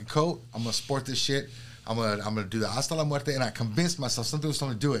this fucking coat. I'm gonna sport this shit. I'm gonna do the hasta la muerte, and I convinced myself something was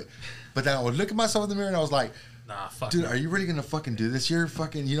going to do it. But then I would look at myself in the mirror and I was like, nah, fuck. Dude, are you really gonna fucking do this? You're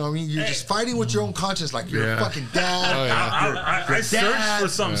fucking, you know what I mean? You're just fighting with your own conscience, like you're a fucking dad. Oh, yeah. I searched for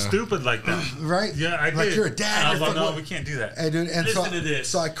something stupid like that. Right? Yeah, I did. Like you're a dad. And I was like, fucking, no, we can't do that. Hey, dude, and Listen to this.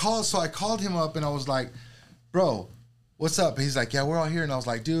 So I called him up and I was like, bro, what's up? And he's like, yeah, we're all here. And I was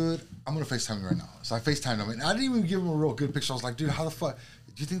like, dude, I'm gonna FaceTime you right now. So I FaceTimed him, and I didn't even give him a real good picture. I was like, dude, how the fuck?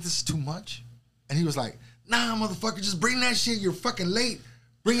 Do you think this is too much? And he was like, nah, motherfucker, just bring that shit. You're fucking late.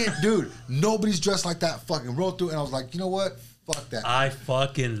 Bring it, dude. Nobody's dressed like that. Fucking roll through. And I was like, you know what? Fuck that. I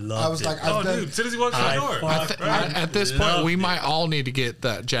fucking loved it. I was like, Oh, dude, as soon as he walks in the door. At this point, we might all need to get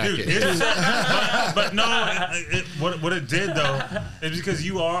that jacket. Dude, but no, what it did though is because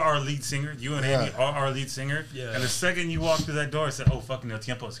you are our lead singer. You and Andy are our lead singer. Yeah. And the second you walked through that door, I said, "Oh, fucking ILL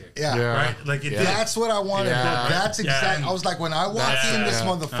Tiempo's here." Yeah. Right. Like it did. That's what I wanted, Yeah. bro. That's exactly. Yeah. I was like, when I walked in this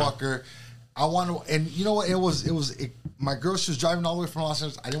motherfucker, I want to, and you know what? It was. My girl, she was driving all the way from Los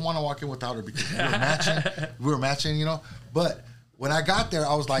Angeles. I didn't want to walk in without her because we were matching, you know. But when I got there,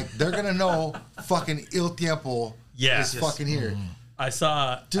 I was like, they're gonna know fucking ILL Tiempo is fucking here. I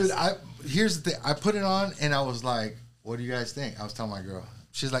saw, dude. Here's the thing. I put it on and I was like, what do you guys think? I was telling my girl.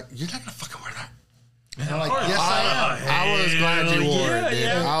 She's like, you're not gonna fucking wear that. And I'm like, yes, I am. I was glad you wore it, dude.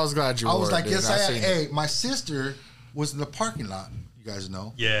 yeah. I was glad you wore it. I was like, dude. yes, I am. Hey, my sister was in the parking lot. You guys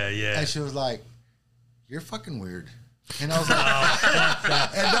know. yeah. And she was like, you're fucking weird. And I was like,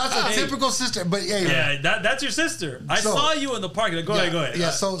 and that's a typical sister. But Yeah, that's your sister. I saw you in the park. Go ahead.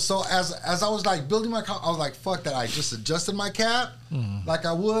 Yeah, so as I was like building my car, I was like, fuck that. I just adjusted my cap like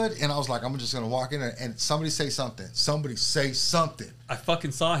I would. And I was like, I'm just going to walk in there and somebody say something. Somebody say something. I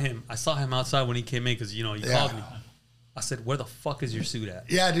fucking saw him. I saw him outside when he came in because, you know, you called me. I said, where the fuck is your suit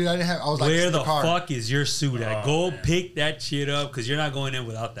at? Yeah, dude, I didn't have. I was like, Where the car. fuck is your suit at? Oh, Go man. pick that shit up because you're not going in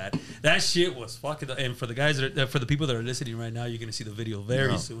without that. That shit was fucking. And for the guys that are, for the people that are listening right now, you're gonna see the video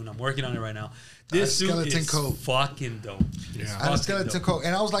very soon. I'm working on it right now. This suit is fucking dope. Yeah. I had a skeleton coat,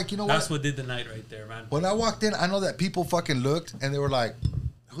 and I was like, you know what? That's what did the night right there, man. When I walked in, I know that people fucking looked and they were like,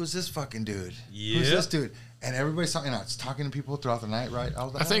 "Who's this fucking dude? Yeah. Who's this dude?" And everybody's talking, talking to people throughout the night, right? I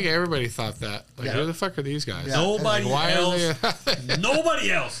was like, I think everybody thought that. Like, who the fuck are these guys? Yeah. Nobody Why are else.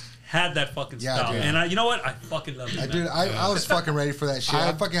 Nobody else had that fucking style. dude. And you know what? I fucking love it, man. Dude, I was fucking ready for that shit.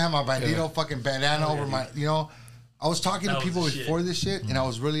 I fucking had my bandito fucking bandana over my, you know. I was talking to That people was the before shit. this shit, and I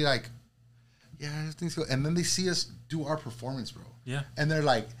was really like, yeah, everything's good. And then they see us do our performance, bro. Yeah. And they're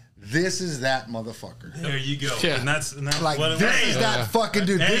like, this is that motherfucker. There you go. Yeah. And that's Like, what it this was. is that fucking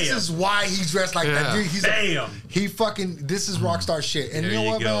dude. This Damn. is why he's dressed like that. Dude, he's Bam. he fucking, this is rock star shit. And There you know you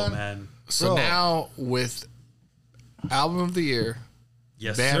what, go, man? man. So Bro. now with album of the year,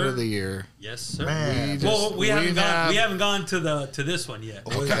 Yes, band sir. of the year. Yes, sir. Man. We haven't gone to this one yet.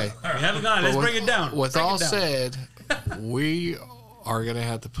 Okay. We haven't gone. Let's bring it down. With Break all it down. said, we are gonna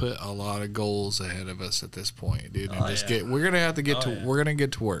have to put a lot of goals ahead of us at this point, dude. And Oh, just yeah. we're gonna have to get Oh, to yeah. we're gonna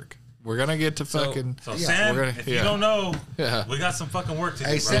get to work. We're gonna get to fucking So Yeah. Sam, We're gonna- if yeah. you don't know, Yeah. we got some fucking work to do.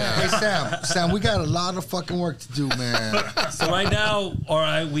 Hey, bro. Sam, we got a lot of fucking work to do, man. So right now, all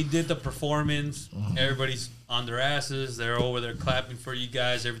right, we did the performance. Everybody's on their asses. They're over there clapping for you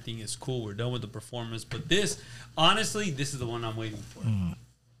guys. Everything is cool. We're done with the performance. But this, honestly, this is the one I'm waiting for.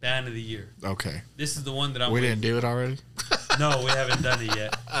 Band of the year. Okay. This is the one that I'm We waiting didn't do it already? for. No, we haven't done it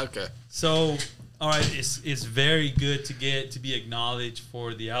yet. Okay. So, all right, it's very good to be acknowledged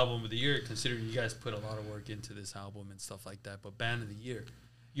for the album of the year, considering you guys put a lot of work into this album and stuff like that. But band of the year,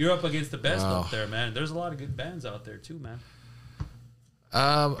 you're up against the best Wow. up there, man. There's a lot of good bands out there too, man.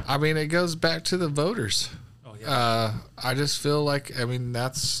 I mean, it goes back to the voters. Oh yeah. I just feel like, I mean,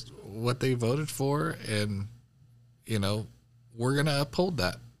 that's what they voted for, and you know, we're gonna uphold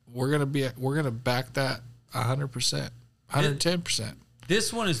that. We're gonna back that 100%, 110%.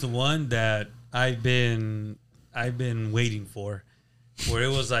 This one is the one that I've been waiting for, where it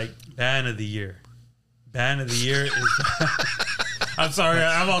was like band of the year. Band of the year is. I'm sorry,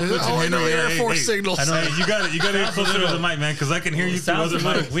 I'm all twitching Oh, here. no, Hey, Air hey, Force hey. signals. I know. Hey, you got to get closer to the mic, man, because I can hear you through Sounds other a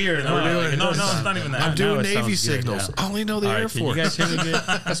little mics. weird. No, huh? no, it's not even that. I'm doing Now it Navy sounds good, signals. yeah. I only know the All Air right, can Force. you guys hear me good?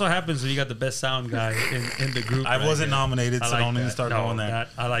 That's what happens when you got the best sound guy in the group. I right wasn't here. nominated, I so like don't even that. start No, going there.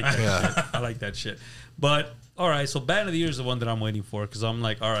 I like that shit. I like that shit. But all right, so band of the year is the one that I'm waiting for, because I'm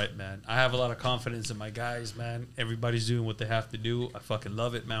like, all right, man, I have a lot of confidence in my guys, man. Everybody's doing what they have to do. I fucking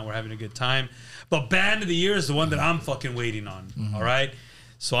love it, man. We're having a good time. But band of the year is the one that I'm fucking waiting on. All right,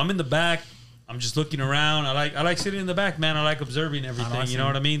 so I'm in the back. I'm just looking around. I like sitting in the back, man. I like observing everything. You know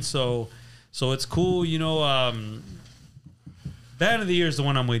what I mean? So it's cool. You know, band of the year is the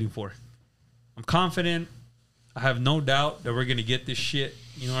one I'm waiting for. I'm confident. I have no doubt that we're gonna get this shit.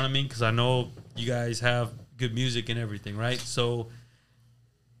 You know what I mean? Because I know you guys have good music and everything, right? So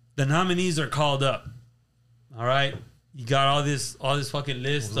the nominees are called up. All right, you got all this fucking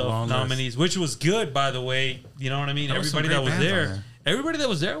list a long of nominees, which was good, by the way. You know what I mean? There was some Everybody that great was bands on there, there. everybody that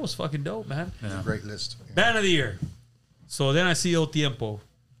was there was fucking dope, man. Great list. Band of the year. So then I see ILL Tiempo.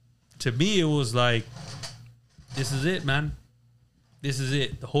 To me, it was like, this is it, man. This is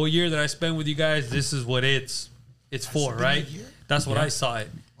it. The whole year that I spent with you guys, this is what it's for, right? That's what I saw it.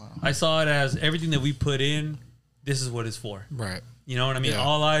 Wow. I saw it as everything that we put in, this is what it's for. Right. You know what I mean? Yeah.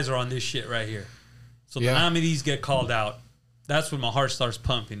 All eyes are on this shit right here. So Yeah. the nominees get called out. That's when my heart starts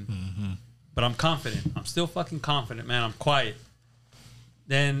pumping. Mm-hmm. But I'm confident. I'm still fucking confident, man. I'm quiet.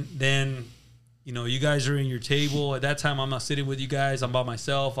 Then you know, you guys are in your table. At that time, I'm not sitting with you guys. I'm by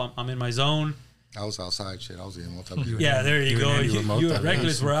myself. I'm in my zone. I was outside, shit. I was in multiple. Yeah, there you You go. and Andy You, remote you that and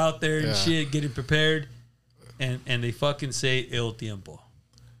Reckless were out there and Yeah. shit, getting prepared. And they fucking say ILL Tiempo.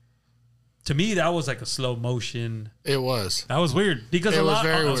 To me, that was like a slow motion. It was. That was weird. Because It a was lot,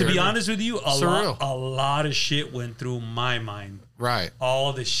 very to be weird. honest with you, Surreal. a lot of shit went through my mind. Right.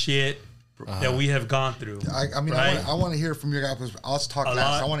 All the shit that we have gone through. I mean, Right. I want to hear from your guys. Let's talk A last.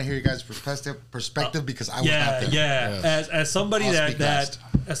 lot. I want to hear you guys' perspective because I was Yeah, not there. yeah. Yes. As somebody I'll that speak last.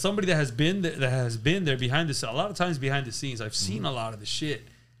 as somebody that has been there behind the scenes, a lot of times behind the scenes, I've seen a lot of the shit.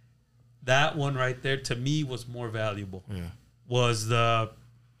 That one right there to me was more valuable. Yeah. Was the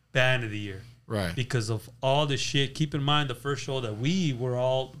band of the year. Right. Because of all the shit. Keep in mind, the first show that we were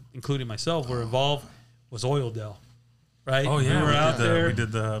all, including myself, were involved was Oil Dell, right? Oh yeah, we were out there.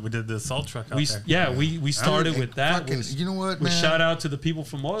 We did the salt truck out there. Yeah, we started with that. Fucking, you know what, We man? shout out to the people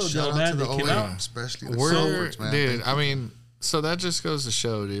from Oil Shout Dell, out man. to the They came OA, out. especially the We're, Salfords, man. dude, Thank I you. mean, so that just goes to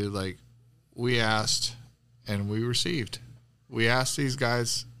show, dude, like, we asked and we received. We asked these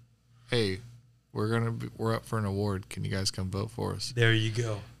guys, "Hey, we're up for an award. Can you guys come vote for us?" There you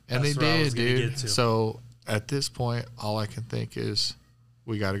go. And That's they where I was did, gonna dude. get to. So at this point, all I can think is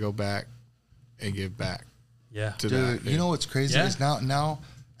we got to go back and give back Yeah. to Dude, that. you know what's crazy Yeah. is now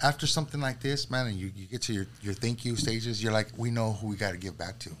after something like this, man, and you get to your thank you stages, you're like, we know who we got to give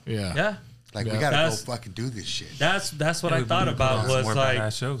back to. Yeah. Yeah. Like, we Yeah. got to go That's- fucking do this shit. That's what I we thought put about on was more like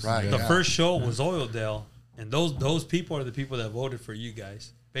badass shows. Right. the Yeah. first show was Oildale, and those people are the people that voted for you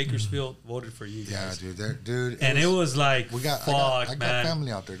guys. Bakersfield voted for you Yeah, guys. dude. And it was like, I got man.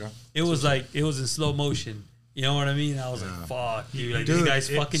 family out there, though. It was like it was in slow motion. You know what I mean? I was like, fuck, dude. Like, these guys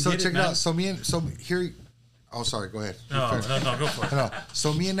fucking so did check it, man. out. So here. Oh, sorry. Go ahead. No, go for it. No.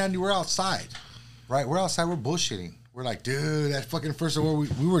 So me and Andy were outside, right? We're outside. We're bullshitting. We're like, dude, that fucking first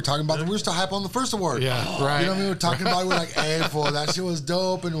award. We were talking about. We were still hype on the first award. Yeah, right. You know what I mean? We're talking about it. We're like, hey, fool, that shit was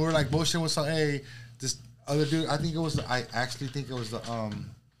dope. And we're like bullshitting with some. Hey, this other dude. I actually think it was the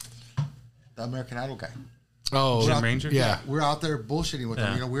American Idol guy. Oh, Jim Ranger? Yeah. We're out there bullshitting with him.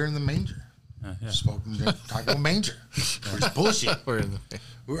 Yeah. You know, we're in the manger. Yeah. Talking about manger. We're just bullshit. We're in the.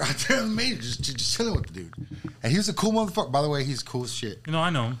 We're out there in the manger, just chilling with the dude. And he was a cool motherfucker. By the way, he's cool as shit. You know, I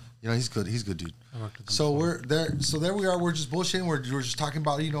know him. You know, he's good. He's a good dude. So we're there. So there we are. We're just bullshitting. We're just talking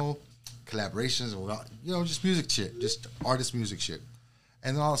about, you know, collaborations and, you know, just music shit, just artist music shit.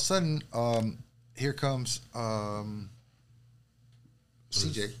 And then all of a sudden, here comes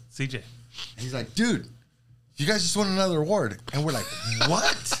CJ. CJ. And he's like, dude, you guys just won another award. And we're like,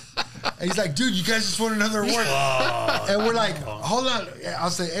 what? And he's like, dude, you guys just won another award. And we're like, hold on. I'll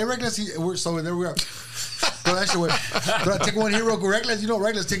say, hey, Reckless. So there we are. Throw that shit away. Take one hit real quick. Reckless, you know,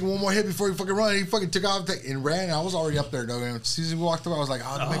 Reckless taking one more hit before he fucking run. He fucking took off and ran. I was already up there, though. And as soon as we walked up, I was like,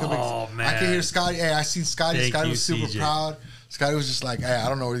 oh, make a big. man. I can hear Scotty. Hey, I seen Scotty. Thank Scotty you, was super CJ. proud. Scotty was just like, hey, I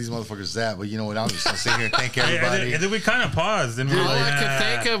don't know where these motherfuckers at, but you know what? I'm just gonna sit here and thank everybody. And then we kind of paused and we were All like, I could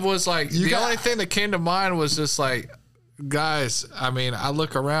think of was like the got- only thing that came to mind was just like, guys. I mean, I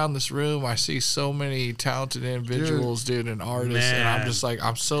look around this room, I see so many talented individuals, dude, and artists, and I'm Man. just like,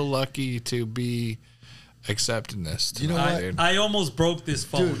 I'm so lucky to be accepting this. You know tonight, what? dude. I almost broke this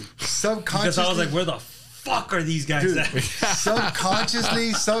phone Dude, subconsciously. because I was like, where the fuck are these guys Dude, at?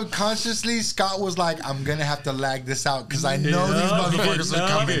 subconsciously, Scott was like, "I'm gonna have to lag this out because I know these motherfuckers are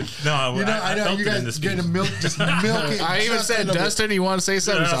coming." no, You know, I know felt you it in the guys speech. getting milk, just milk it. I even just said, a little bit. Dustin, you want to say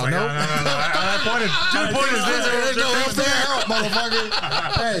something? I was So, like, nope. no. I pointed There's no help there, help, motherfucker.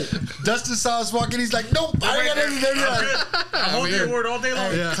 Hey, Dustin saw us walking. He's like, "Nope, I ain't got anything." I hold the award all day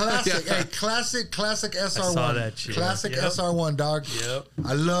long. Hey, classic, hey, classic SR1. saw that shit. Classic Yep. SR1, dog. Yep.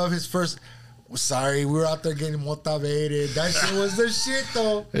 I love his first. Sorry, we were out there getting motivated. That shit was the shit,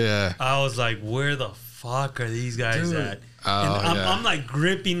 though. Yeah. I was like, where the fuck are these guys Dude. at? Oh, and yeah. I'm like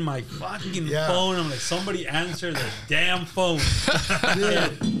gripping my fucking Yeah. phone. I'm like, somebody answer the damn phone.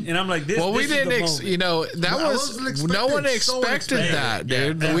 and I'm like, this. Well, we this is the didn't, moment. you know, that I was wasn't expecting- no one so expected unexpected. that,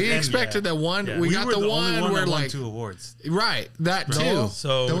 dude. Yeah. We And- expected that one. yeah. We, We got were the the one only one where that won like 2 awards. right that No, too.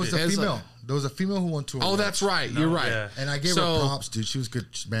 So there was a it's female. like- There was a female who won 2 Oh, awards. that's right. You're right. yeah. And I gave So- her props, dude. She was good,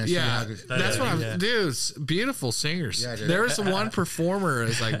 man. She Yeah, had good- that's what I'm. yeah. Dudes, beautiful singers. Yeah, dude. There was the one performer.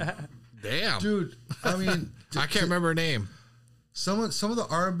 Is like, damn, dude. I mean, I can't remember her name. some of the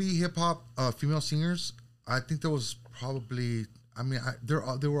R&B hip hop female singers. I think there was probably. I mean,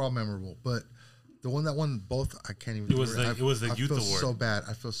 they were all memorable, but the one that won both, I can't even. It was the Youth feel Award. So bad.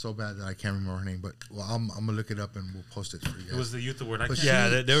 I feel so bad that I can't remember her name. But well, I'm gonna look it up and we'll post it for you guys. It was the Youth Award. I But can't. Yeah,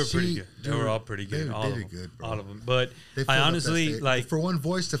 She- they were pretty she- good. They dude, were all pretty good. they all of did them. good, bro. All of them. But They I filled up that honestly stage. like. for one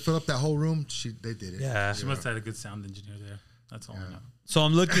voice to fill up that whole room. They did it. Yeah. She must have had a good sound engineer there. That's all I know. So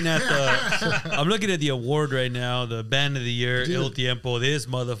I'm looking at the award right now. The band of the year, Dude. ILL Tiempo. This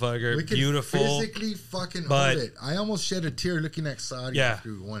motherfucker, We can beautiful. physically fucking but- hold it. I almost shed a tear looking at Saudi Yeah.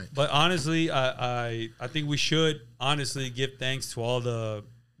 after we won it. But honestly, I think we should honestly give thanks to all the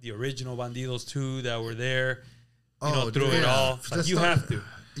original Bandidos too that were there. You know, through dude, it yeah. all. Like, Let's you start- have to.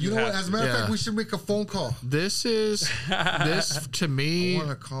 You know what? have As a matter of Yeah. fact, we should make a phone call. This is this to me. I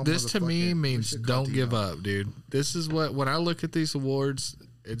wanna call This to me motherfucking- we means should call don't give Dino. up, dude. This is what when I look at these awards,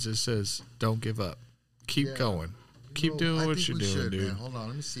 it just says don't give up. Keep Yeah. going. Keep I doing what think you're we doing, should, dude. Man. Hold on,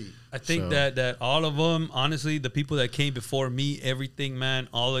 let me see. I think So- that all of them, honestly, the people that came before me, everything, man,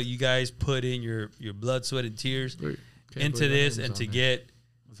 all of you guys put in your blood, sweat, and tears Can't into believe our this, name's and on to there. get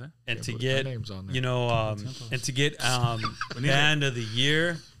What's that? and to believe our get name's on there. you know and to get band of the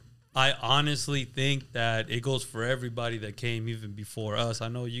year. I honestly think that it goes for everybody that came even before us. I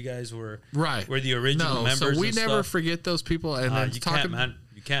know you guys were Right. the original No, members. so we and never stuff. forget those people. And then You talking, can't, man.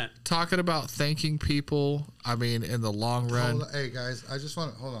 You You can't. Talking about thanking people, I mean, in the long run. Hey, guys, I just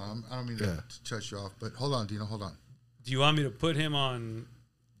want to, hold on. I don't mean to shut you off, but hold on, Dino, hold on. Do you want me to put him on?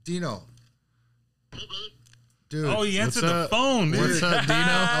 Dino. Dude. Oh, he answered the phone, dude. What's up, Dino?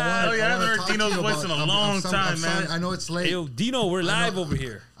 I haven't heard Dino's voice in a long time, man. I know it's late. Hey, yo, Dino, we're live over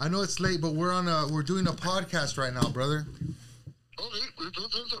here. I know it's late, but we're doing a podcast right now, brother. Okay,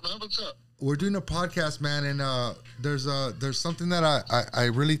 what's up, man? What's up? We're doing a podcast, man, and there's something that I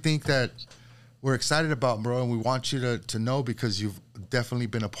really think that we're excited about, bro, and we want you to know because you've definitely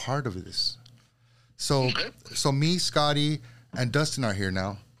been a part of this. So me, Scotty, and Dustin are here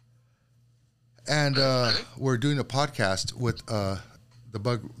now, and we're doing a podcast with the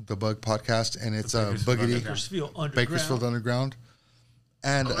Bug podcast, and it's Boogity Bakersfield Underground,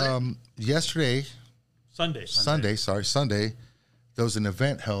 and yesterday, Sunday. There was an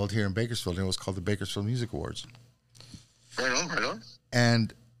event held here in Bakersfield, and it was called the Bakersfield Music Awards. Right on.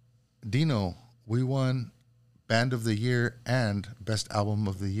 And Dino, we won Band of the Year and Best Album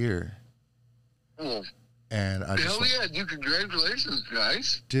of the Year. Oh, And I hell yeah, dude! Congratulations,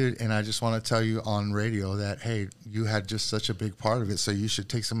 guys. Dude, and I just want to tell you on radio that, hey, you had just such a big part of it, so you should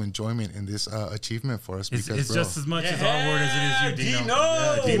take some enjoyment in this achievement for us. Because it's just as much as our word as it is you, Dino.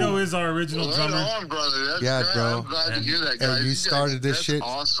 Yeah, Dino is our original drummer. Right on, brother. That's bro. I'm glad to hear that, guys. And you started this shit.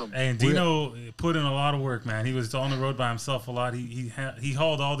 Awesome. And Dino put in a lot of work, man. He was on the road by himself a lot. He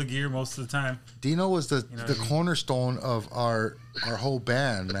hauled all the gear most of the time. Dino was the cornerstone of our whole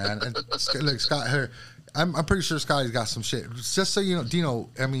band, man. And look, Scott, here. I'm pretty sure Scotty's got some shit. Just so you know, Dino,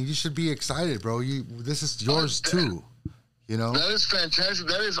 I mean, you should be excited, bro. This is yours too. You know? That is fantastic.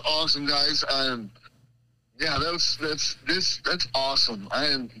 That is awesome, guys. Yeah, that's awesome. I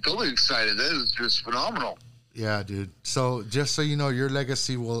am totally excited. That is just phenomenal. Yeah, dude. So just so you know, your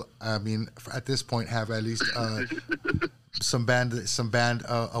legacy will, I mean, at this point, have at least some band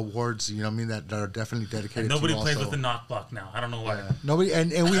awards. You know what I mean? That are definitely dedicated. And nobody to plays also. with the knock block now. I don't know why. Yeah. Nobody,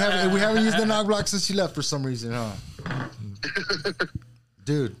 and we haven't used the knock block since you left for some reason, huh?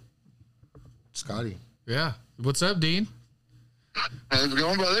 Dude, Scotty. Yeah. What's up, Dean? How's it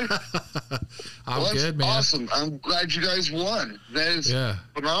going, brother? I'm good, man. Awesome. I'm glad you guys won. That is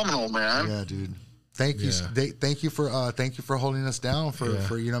phenomenal, man. Yeah, dude. Thank you. Thank you for holding us down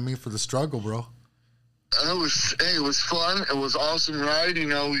for you know what I mean, for the struggle, bro. It was fun. It was awesome ride. You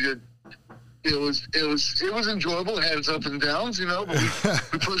know, it was enjoyable. It had its ups and downs, you know, but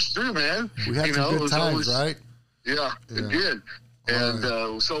we pushed through, man. We had some good times, right? Yeah, it did. And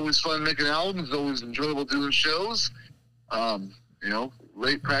it was always fun making albums. It was always enjoyable doing shows. You know,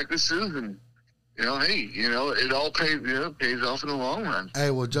 late practices, and you know, hey, you know, it all pays off in the long run. Hey,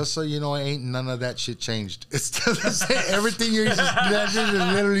 well, just so you know, ain't none of that shit changed. It's still the same. Everything that shit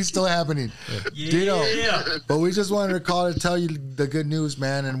is literally still happening. Yeah. Dino, but we just wanted to call to tell you the good news,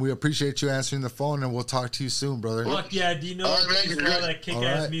 man, and we appreciate you answering the phone, and we'll talk to you soon, brother. Fuck yeah, Dino. All right, man, Thanks for all that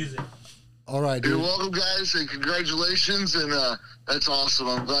kick-ass music. All right, dude. You're welcome, guys, and congratulations, and that's awesome.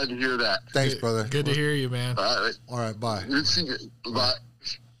 I'm glad to hear that. Thanks, brother. Good to hear you, man. All right, bye. Good to see you. Bye.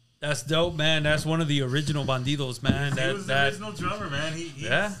 That's dope, man. That's one of the original Bandidos, man. He was the original drummer, man. He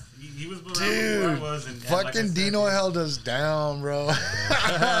was around where I was. And fucking like said, Dino held us down, bro.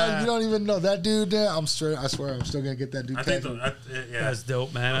 You don't even know that dude. I swear, I'm still gonna get that dude. That's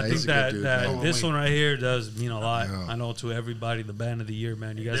dope, man. I think that this one right here does mean a lot. Yeah. I know to everybody, the band of the year,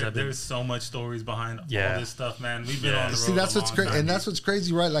 man. You guys have there's so much stories behind all this stuff, man. We've been on the road. See, that's what's crazy, and that's what's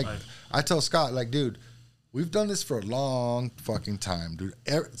crazy, right? Like I tell Scott, like, dude. We've done this for a long fucking time, dude.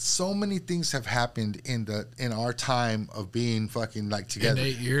 So many things have happened in our time of being fucking like together. In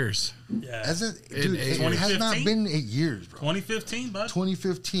 8 years. Yeah. It has not been 8 years, bro. 2015, bud.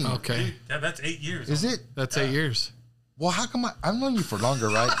 2015. Okay. Yeah, that's 8 years. Is it? That's 8 years. Well, how come I've known you for longer,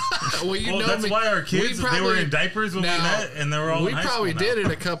 right? Well, that's why our kids, they were in diapers when we met, and they were all in high school. We probably did it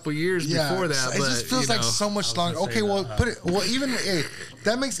a couple years before that. It just feels like so much longer. Okay, well,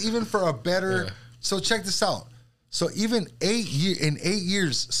 that makes even for a better. Yeah. So check this out. So even 8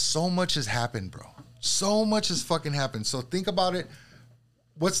 years, so much has happened, bro. So much has fucking happened. So think about it.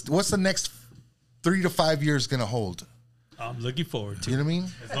 What's the next 3 to 5 years gonna hold? I'm looking forward to it. You know what I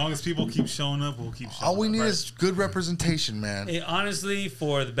mean? As long as people keep showing up, we'll keep showing up. All we need is good representation, man. Hey, honestly,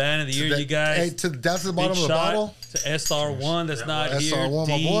 for the band of the year, you guys. That's the bottom of the bottle. To SR1 that's not here. SR1,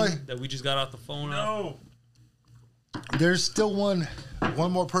 my boy. That we just got off the phone. No. There's still one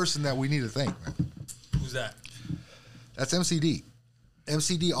more person that we need to thank, man. Who's that? That's MCD.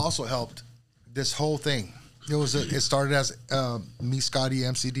 MCD also helped this whole thing. It started as me, Scotty,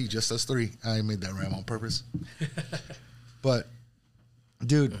 MCD, just us three. I made that rhyme on purpose. But,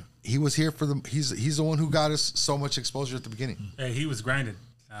 dude, he was here for he's the one who got us so much exposure at the beginning. Hey, he was grinding.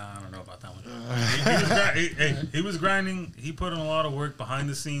 I don't know about that one. He was grinding. He put in a lot of work behind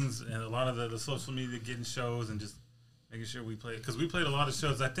the scenes and a lot of the social media, getting shows and just making sure we played. Because we played a lot of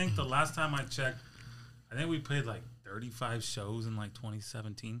shows. I think the last time I checked, I think we played like 35 shows in like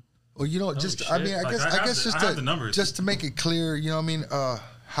 2017. Well, you know, just I mean, I guess just to make it clear, you know, what I mean,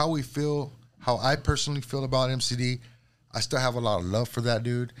 how we feel, how I personally feel about MCD. I still have a lot of love for that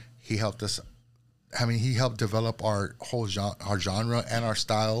dude. He helped us. I mean, he helped develop our whole genre and our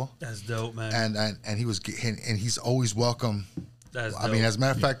style. That's dope, man. And he's always welcome. That's dope. I mean, as a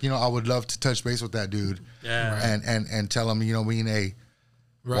matter of fact, you know, I would love to touch base with that dude. Yeah. And tell him, you know,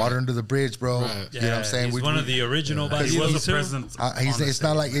 water under the bridge, bro. Right. You know what I'm saying? He's one of the original bodies. He was a president. It's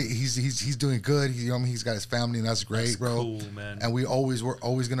not like he's doing good. You know what I mean? He's got his family, and that's great, bro. Cool, man. And we're always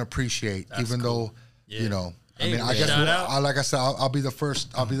gonna appreciate, even though you know. Hey, I mean, I guess like I said, I'll be the first.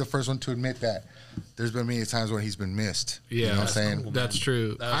 I'll be the first one to admit that there's been many times when he's been missed. Yeah, you know what I'm saying? Cool, that's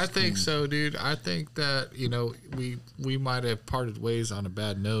true. I think cool. so, dude. I think that, you know, we might have parted ways on a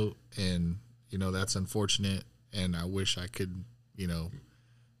bad note, and you know that's unfortunate. And I wish I could, you know,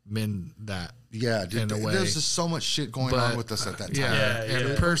 mend that. Yeah, dude. In a way. There's just so much shit going on with us at that time. Yeah,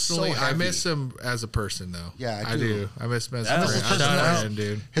 and personally, So I heavy. miss him as a person, though. Yeah, I do. I miss him as a That's person. his personality.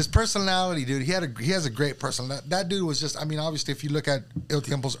 Dude. His personality, dude. He has a great personality. That dude was just. I mean, obviously, if you look at ILL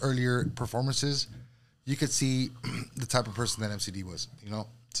Tiempo's earlier performances, you could see the type of person that MCD was. You know,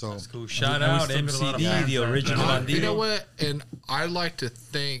 so That's cool. Shout And we out still get a lot of MCD, fans, the right? original Bandito. You know what? And I like to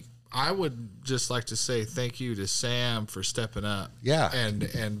think, I would just like to say thank you to Sam for stepping up. Yeah.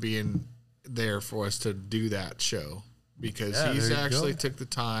 And being there for us to do that show, because Yeah, he's there you actually go. took the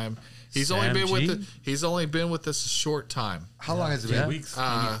time. He's Sam only been G. he's only been with us a short time. how long has it Yeah. been? Weeks,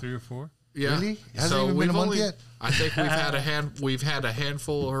 maybe 3 or 4. Yeah. Really? Hasn't even been we've a month yet? I think we've had a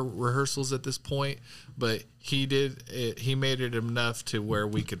handful of rehearsals at this point, but he made it enough to where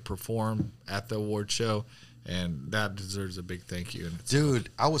we could perform at the award show, and that deserves a big thank you. Dude,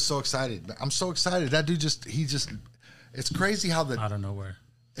 I was so excited. I'm so excited. That dude it's crazy how Out of nowhere.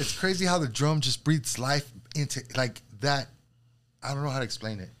 it's crazy how the drum just breathes life into like that. I don't know how to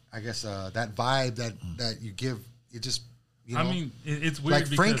explain it. I guess that vibe that you give, it just, you know. I mean, it's weird like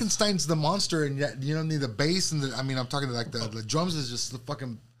because Frankenstein's the monster, and yet you don't need the bass and I'm talking like the drums is just the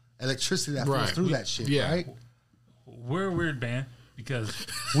fucking electricity that flows Right. through that shit, Yeah. right? we're a weird band because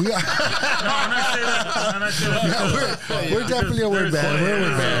We are. no, I'm not saying that. We're definitely a weird band. We're a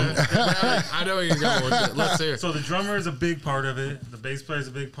weird band. I know where you're going with it. Let's hear it. So the drummer is a big part of it. The bass player is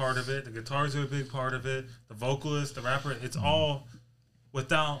a big part of it. The guitars are a big part of it. The vocalist, the rapper, it's all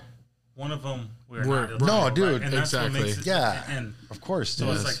without one of them. We're not no, right? dude, And that's what exactly. makes it. Yeah. And Of course, so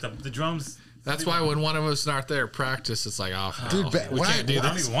dude. it's like the drums. That's why when one of us not there at practice, it's like, oh, Dude, no, but we when can't do I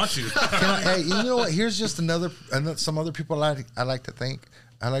don't this. even want you. Hey, you know what? Here's just some other people I like to thank.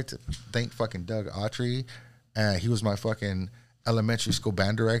 I like to thank fucking Doug Autry. He was my fucking elementary school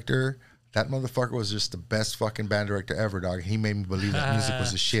band director. That motherfucker was just the best fucking band director ever, dog. He made me believe that music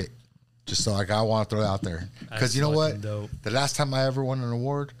was the shit. Just so like I want to throw it out there. Because That's you know what? fucking dope. The last time I ever won an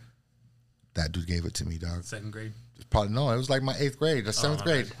award, that dude gave it to me, dog. 2nd grade. Probably no, it was like my 8th grade, the 7th my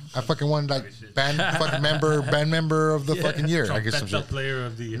grade. bad. I fucking won like band member of the fucking year. I guess some Trompeta shit. player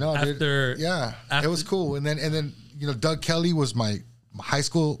of the year. No, After- dude. Yeah, after- it was cool. And then you know, Doug Kelly was my high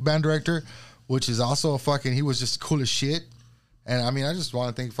school band director, which is also he was just cool as shit. And I mean, I just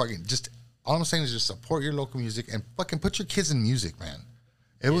want to thank all I'm saying is just support your local music and fucking put your kids in music, man.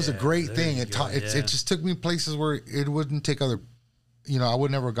 It was a great there thing. you It go, it just took me places where it wouldn't take other, you know, I would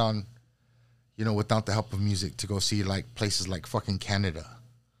never have gone, you know, without the help of music to go see like places like fucking Canada.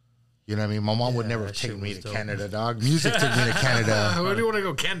 You know what I mean? My mom would never have that shit taken me was to dope. Canada, dog. Music took me to Canada. Where do you want to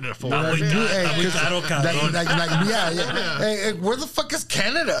go Canada for? Not with that. Hey, 'cause cabrón. yeah. Hey, where the fuck is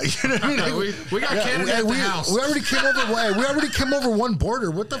Canada? You know what I mean? Like, We got Canada at the house. We already came over. We already came over one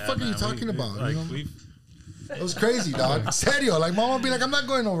border. What the fuck are you talking about? Like, You know? we It was crazy, dog. Serio. Like, mom would be like, I'm not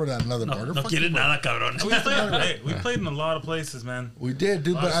going over that another border. No Fuck quiere you, bro. nada, cabrón. we played in a lot of places, man. We did,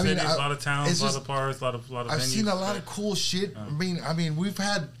 dude. A lot But of I mean, cities, a lot of towns, it's a lot just- of bars, a lot of I've venues. seen a lot of cool shit. I mean, we've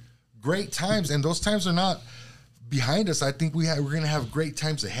had great times, and those times are not behind us. I think we're gonna have great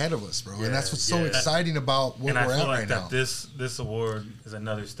times ahead of us, bro. And that's what's so yeah. exciting about where And I we're feel at like right that now, this award is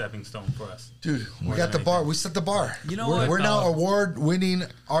another stepping stone for us. dude. We More got than the bar. anything. We set the bar. You know we're, what? We're now award-winning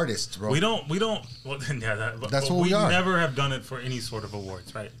artists, bro. We don't. Well, yeah, That's but what we are. never have done it for any sort of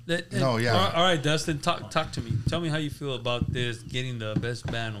awards, right? No, yeah. All right, Dustin, talk to me. Tell me how you feel about this getting the best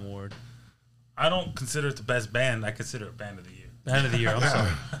band award. I don't consider it the best band. I consider it band of the year. Band of the year. I'm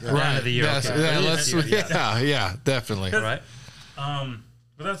sorry. Band of the year. That's- Okay. yeah, definitely. Right.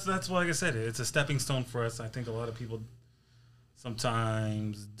 But that's like I said, it's a stepping stone for us. I think a lot of people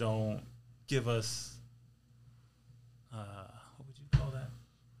sometimes don't give us, what would you call that?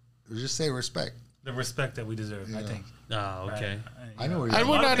 Just say respect. The respect that we deserve, I think. Oh, okay. I know where I you're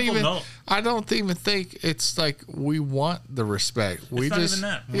would not even. know. I don't even think it's like we want the respect. We not just even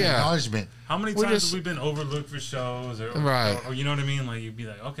that. yeah. acknowledgement. How many times have we been overlooked for shows, or you know what I mean? Like you'd be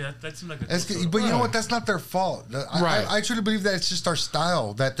like, okay, that seemed like a. But you know what? That's not their fault. I truly believe that it's just our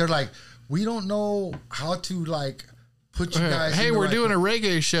style. That they're like, we don't know how to like put you guys. Hey, we're doing a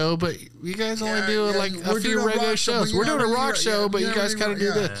reggae show, but you guys only do like a few reggae shows. We're doing a rock show, but you guys kind of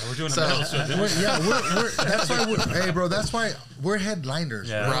do this. We're doing a metal show. That's why. Hey, bro, that's why we're headliners.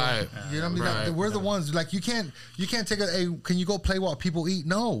 Yeah. Bro. Right. You know what I mean? We're the ones. Like you can't take a. Hey, can you go play while people eat?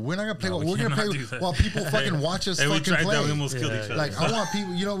 No, we're not gonna play. We're gonna play while people fucking watch us fucking play. That. We almost killed each other. Like I want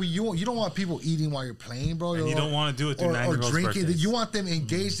people. You know, you don't want people eating while you're playing, bro. And you don't want to do it through 9-year-olds or drinking. birthdays. You want them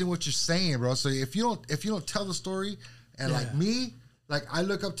engaged in what you're saying, bro. So if you don't tell the story. And like me, like I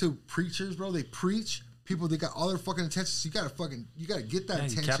look up to preachers, bro. They preach. People, they got all their fucking attention. So you gotta get that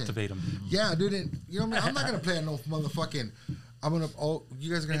attention. You captivate them. Yeah, dude. And, you know what I mean? I'm not gonna play at no motherfucking.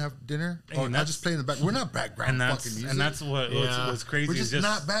 You guys are gonna have dinner? Or I'll just play in the back. We're not background fucking music. And that's what's crazy. We're just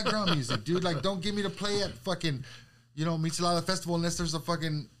not background music, dude. Like, don't get me to play at fucking, Michelada Festival unless there's a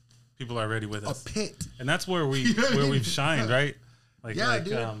fucking. People are ready with us. A pit. And that's where we've shined, right? Like,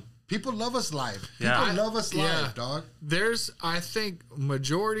 dude. People love us live. People love us live, dog. I think,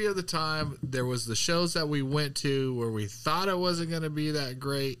 majority of the time, there was the shows that we went to where we thought it wasn't going to be that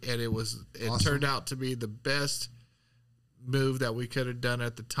great, and it turned out to be the best move that we could have done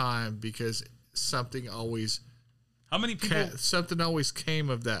at the time because something always. How many people? Something always came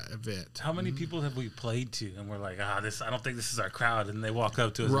of that event. How many people have we played to, and we're like, I don't think this is our crowd, and they walk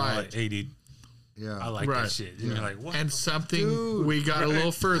up to us and we're like, hey, dude. Yeah, I like that shit. And you're like, what? And something we got a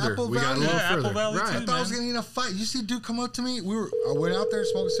little further. Apple we got a Valley. little further. Apple Valley I thought I was getting in a fight. You see, dude come up to me. I went out there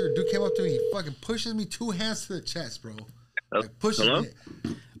smoking cigarette. Dude came up to me. He fucking pushes me 2 hands to the chest, bro. Like pushes me.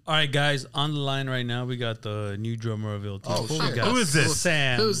 All right, guys, on the line right now, we got the new drummer of ILL Tiempo. shit. Who is this?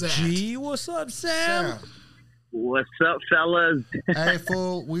 Sam. Who's that? G. What's up, Sam? What's up, fellas? Hey,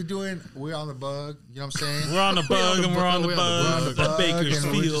 fool, we're on the bug. You know what I'm saying? We're on the bug and we're on the bug. The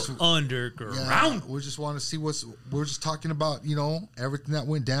Bakersfield just, Underground. Yeah, we just want to see we're just talking about, everything that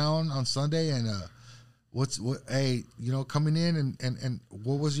went down on Sunday and coming in and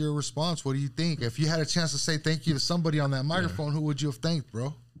what was your response? What do you think? If you had a chance to say thank you to somebody on that microphone, who would you have thanked,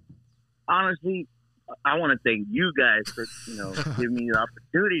 bro? Honestly, I want to thank you guys for, giving me the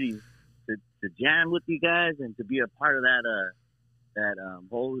opportunity to jam with you guys and to be a part of that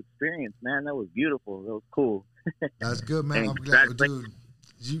whole experience, man. That was beautiful. That was cool. That's good, man. I'm glad, dude.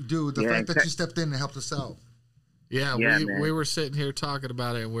 The fact that you stepped in and helped us out. Yeah, we were sitting here talking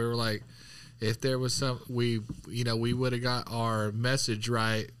about it, and we were like, if there was we would have got our message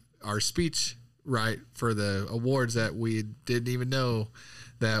right, our speech right for the awards that we didn't even know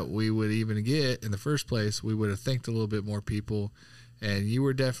that we would even get in the first place. We would have thanked a little bit more people. And you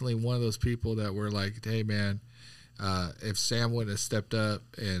were definitely one of those people that were like, hey, man, if Sam wouldn't have stepped up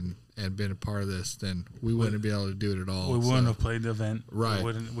and been a part of this, then we wouldn't be able to do it at all. We wouldn't have played the event. Right.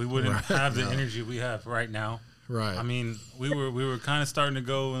 We wouldn't have the energy we have right now. Right. I mean, we were kind of starting to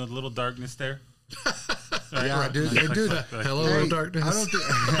go in a little darkness there. Right? Yeah, dude. Hello, darkness. I don't think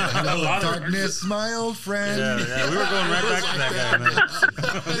hello, darkness, my old friend. Yeah, we were going right back to that guy,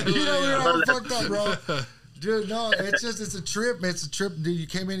 man. We were all fucked up, bro. Dude, no, it's a trip. It's a trip, dude. You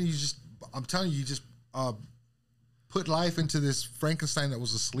came in and I'm telling you just put life into this Frankenstein that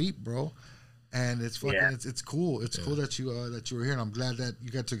was asleep, bro. And it's fucking, it's cool. It's cool that you were here, and I'm glad that you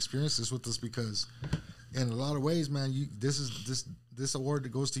got to experience this with us because, in a lot of ways, man, this award that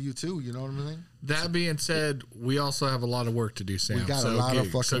goes to you too. You know what I mean? That being said, we also have a lot of work to do, Sam. We got a lot of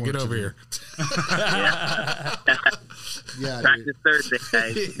fucking work get over here. Yeah, practice Thursday,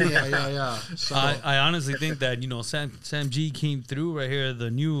 guys. yeah. So, I honestly think that Sam G came through right here,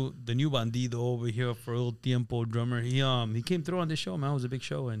 the new bandido over here for ILL Tiempo drummer. He came through on this show, man. It was a big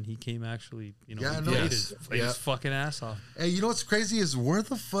show, and he came actually, played his fucking ass off. Hey, you know what's crazy is where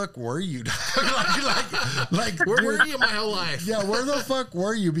the fuck were you? like where were you my whole life? Yeah, where the fuck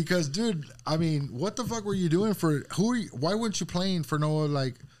were you? Because, dude, I mean, what the fuck were you doing for? Why weren't you playing for no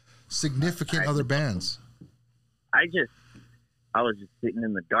like significant other bands? I was just sitting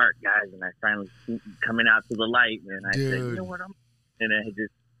in the dark, guys, and I finally coming out to the light, and I said, you know what, and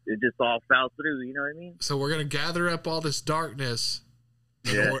it just all fell through. You know what I mean? So we're gonna gather up all this darkness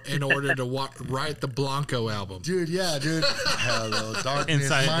in order to write the Blanco album, dude. Yeah, dude. Hello, darkness,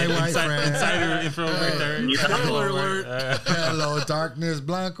 my white friend. Insider info right there. Spoiler alert. Hello, darkness,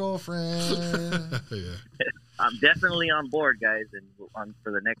 Blanco friend. Yeah. I'm definitely on board, guys, and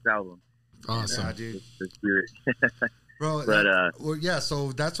for the next album. Awesome. Yeah, dude. The spirit. Bro, But, well, yeah,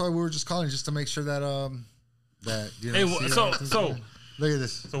 so that's why we were just calling, just to make sure that that you know. Hey, see so look at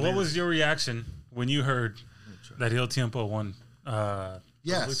this. So what was your reaction when you heard that ILL Tiempo won?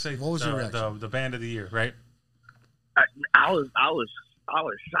 Yes. What was your reaction? The band of the year, right? I was shocked. I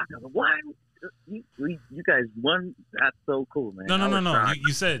was like, what? You guys won? That's so cool, man. No.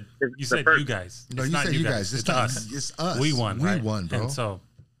 You said you guys. No, It's you not said you guys. It's us. It's us. We won. We right? won, bro. And so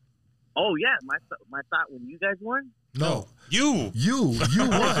Oh yeah, my thought when you guys won. no, you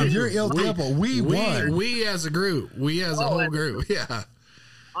won. You're ILL Tiempo. We won. We as a group. We as a whole group. Yeah.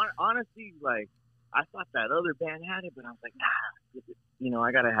 Honestly, like I thought that other band had it, but I was like, nah. You know,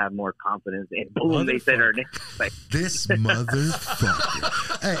 I gotta have more confidence. And boom, they said our name. Like, This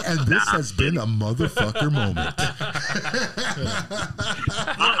motherfucker. Hey, and this has been a motherfucker moment.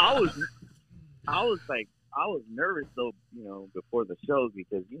 I was nervous though, you know, before the shows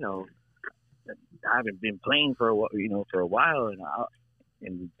because you know I haven't been playing for a while,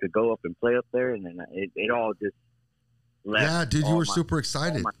 and to go up and play up there, and then it all just left. Yeah, dude, you were super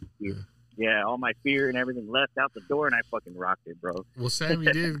excited. All my fear and everything left out the door, and I fucking rocked it, bro. Well, Sam,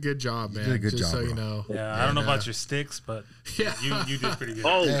 you did a good job, man. You did a good Just job, so bro. you know. Yeah, I don't know about your sticks, but Yeah. you did pretty good.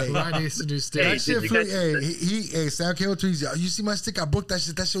 Oh, Hey. I need to do That sticks. shit you flew, guys- hey, Sam came up to me. He's like, you see my stick? I booked that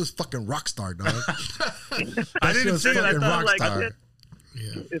shit. That shit was fucking rock star, dog. I didn't see it. I fucking thought rock star.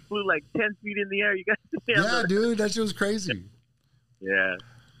 Yeah. it flew like 10 feet in the air. You guys, Yeah, dude, that shit was crazy. Yeah.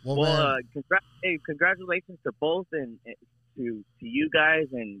 Well, Well, man, congratulations to both, and to you guys,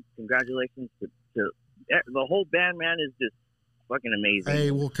 and congratulations to the whole band, man. Is just fucking amazing.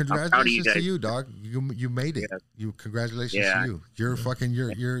 hey, well, I'm proud of congratulations to guys. you, dog. You made it. Yeah. Congratulations Yeah. to you. You're fucking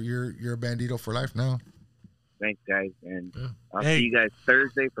you're a bandito for life now. Thanks, guys, and Yeah. I'll Hey. see you guys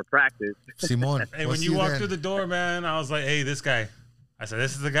Thursday for practice. Simon. Hey, we'll when see you walked then. through the door, man, I was like, hey, this guy. I said,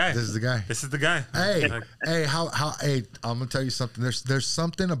 this is the guy. This is the guy. This is the guy. Hey, Like, hey, hey, I'm gonna tell you something. There's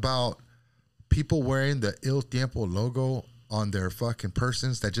something about people wearing the ILL Tiempo logo on their fucking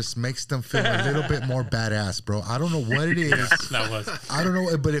persons that just makes them feel a little bit more badass, bro. I don't know what it is. that was. I don't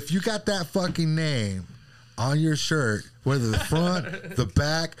know, but if you got that fucking name on your shirt, whether the front, the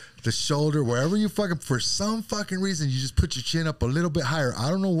back, the shoulder, wherever you fucking, for some fucking reason, you just put your chin up a little bit higher. I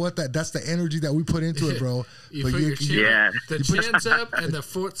don't know what that's the energy that we put into it, bro. You But put your chin Yeah. up, the chin's up and the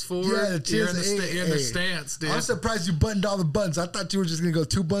foot's forward. Yeah, the You're in chin's the, in the stance, dude. I'm surprised you buttoned all the buttons. I thought you were just gonna go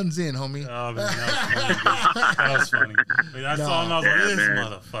 2 buttons in, homie. Oh, man, that was funny. I mean, I saw him, I was like, this man.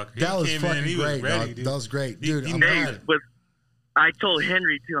 motherfucker. He That was came in, fucking he was great, ready, dog. dude. That was great, He- dude. he I'm made glad. it. But I told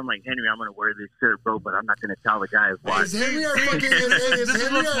Henry too. I'm like, Henry, I'm gonna wear this shirt, bro, but I'm not gonna tell the guys why. Is Henry our fucking? This is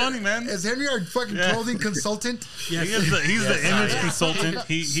what's funny, man. Is Henry our fucking Yeah. clothing consultant? He's the image consultant.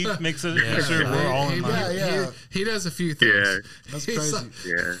 He makes it sure we're all in line. Yeah. He does a few things. Yeah. That's He's crazy.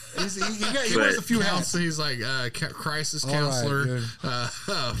 like- Yeah. He wears a few hats. He's like crisis All right, counselor. dude.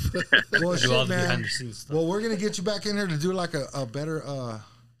 Well, Do Well, all shit, the man. behind the scenes stuff. Well, we're gonna get you back in here to do like a better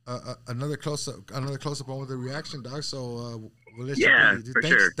another close up on with the reaction, dog. So we'll let Yeah, you. for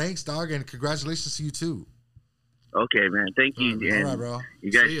Thanks, sure. thanks, dog, and congratulations to you too. Okay, man. Thank you. All And right, bro.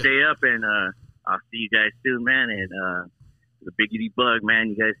 you guys See ya. stay up, and I'll see you guys soon, man. And the biggity bug, man.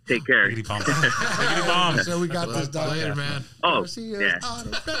 You guys take care. Biggity bomb. Biggity bomb. So we got this, dog. later, man. Oh, See us yeah. on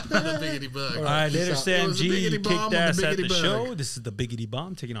the The biggity bug. All right, later, Peace out. Sam It was a G. You biggity bomb on kicked the ass at biggity the bug. show. This is the Biggity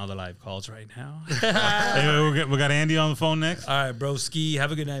Bomb taking all the live calls right now. Hey, we got Andy on the phone next. All right, bro. Ski.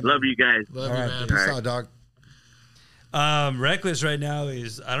 Have a good night. Love you guys. Love All you, right, man. peace All right. out, dog. Reckless right now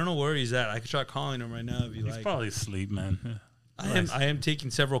is I don't know where he's at. I could try calling him right now if you He's like. probably asleep, man. I am taking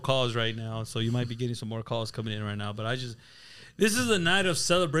several calls right now, so you might be getting some more calls coming in right now. But this is a night of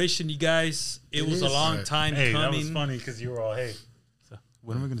celebration, you guys. It was a is. long time Hey, that coming. was funny because you were all, hey, so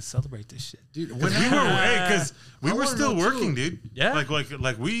when are we gonna celebrate this shit? Dude, Because we I were wanna still know, working, too. dude. Yeah.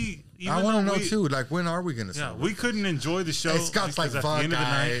 Like we. Even I want to though know we- too. Like, when are we gonna? Yeah, celebrate? we couldn't enjoy the show. Hey, Scott's like, because at the fuck, end of the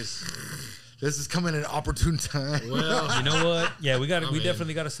night, guys. This is coming at an opportune time. Well, You know what? Yeah, we mean,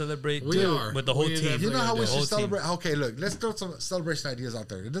 definitely got to celebrate we too, are. with the whole We team. definitely You know how we The should whole team. celebrate? Okay, look, let's throw some celebration ideas out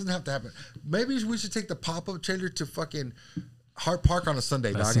there. It doesn't have to happen. Maybe we should take the pop-up trailer to fucking Hart Park on a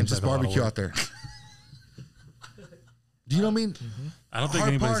Sunday, dog, and seems just like a lot of barbecue work. out there. Do you know what I mean? I don't think Hard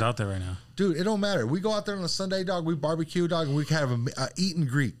anybody's part. out there right now. Dude, it don't matter. We go out there on a Sunday, dog, we barbecue, dog, and we can have a eat and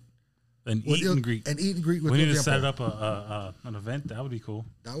greet. An With eat and greet. An eat and greet with We need to Il set Tiempo. up an event. That would be cool.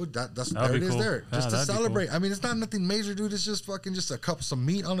 That's That would there be it is cool. there. Yeah, Just to that'd be cool. celebrate. I mean, it's not nothing major, dude. It's just fucking just a couple some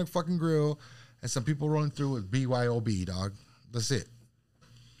meat on the fucking grill and some people rolling through with BYOB, dog. That's it.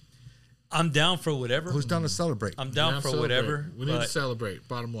 I'm down for whatever. Who's down to celebrate? I'm down for whatever. We need to but celebrate.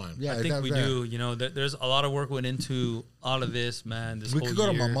 Bottom line. Yeah, I think we do. You know, there's a lot of work went into all of this, man. This We whole could go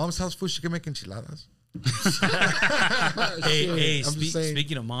to my year. mom's house. Food, she can make enchiladas. Hey, I'm just saying.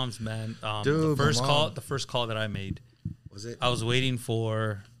 speaking of moms, man, Dude, the my mom. first call that I made, Was it? I was waiting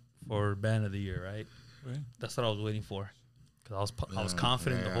for band of the year, right? That's what I was waiting for, because I was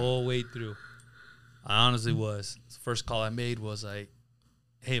confident the whole way through. I honestly was. The first call I made was like,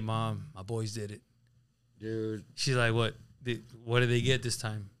 "Hey, mom, my boys did it." Dude. She's like, "What? What did they get this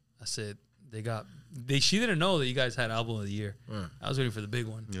time?" I said, "They got." She didn't know that you guys had album of the year. Right. I was waiting for the big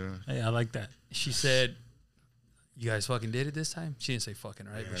one. Yeah. Hey, I like that. She said, "You guys fucking did it this time?" She didn't say fucking,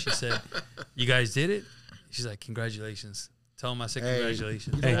 right? But she said, "You guys did it?" She's like, "Congratulations." Tell them I said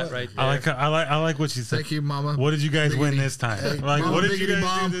congratulations. you know That what? right there. I like what she said. Thank you, Mama. What did you guys win Biggity. this time? Hey, like, Mama, what did you biggity,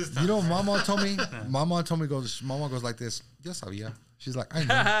 guys mom. do this time? You know what Mama told me? Mama told me goes like this. Yo sabía. She's like, I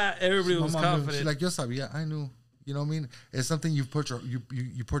knew. Everybody was My mom knew. confident. She's like, yo sabía. I knew. You know what I mean? It's something you put your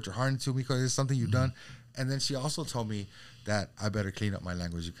heart into because it's something you've done. And then she also told me that I better clean up my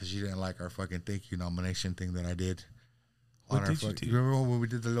language because she didn't like our fucking thank you nomination thing that I did. What on did our you do? You remember when we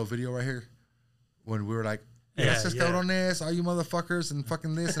did the little video right here? When we were like, Yeah, gracias yeah. cabrones, all you motherfuckers, and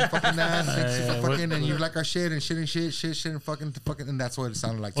fucking this and fucking that, and thanks for what- fucking, and you like our shit and shit and fucking, and that's what it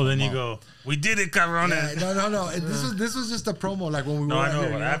sounded like. to Well, my then you mom. go, we did it, cabrones. Yeah, no. And this was just a promo, like when we No, were I out know, here,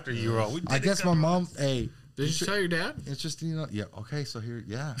 but you know? after you were all, we did I it, guess my mom, hey, Did you tell your dad? interesting, you know? Yeah, okay, so here,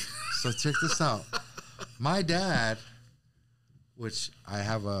 yeah. So check this out. My dad, which I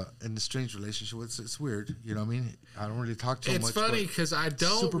have in a strange relationship with, it's weird, you know what I mean? I don't really talk to him It's much. funny but because I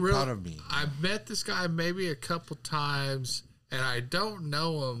don't super really. proud of me. I've met this guy maybe a couple times, and I don't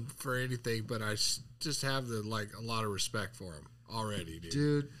know him for anything, but I just have a lot of respect for him already, dude.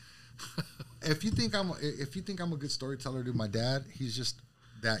 Dude, if you think I'm a good storyteller, dude, my dad, he's just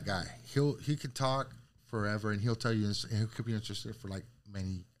that guy. He can talk forever, and he'll tell you, and he could be interested for like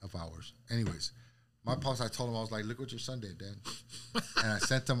many of hours. Anyways, my pops, I told him, I was like, look what your son did, Dad. And I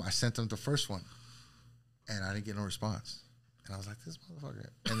sent him the first one, and I didn't get no response. And I was like, this motherfucker.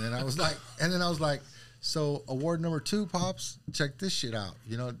 And then I was like, so award number 2, Pops, check this shit out,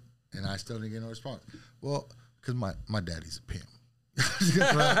 you know. And I still didn't get no response. Well, because my daddy's a pimp. You know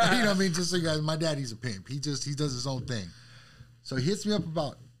what I mean? Just so you guys, my daddy's a pimp. He does his own thing. So he hits me up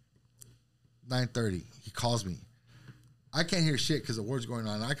about 9:30. He calls me. I can't hear shit because the word's going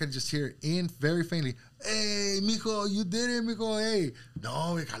on. I can just hear in very faintly, hey, mijo, you did it, mijo. Hey,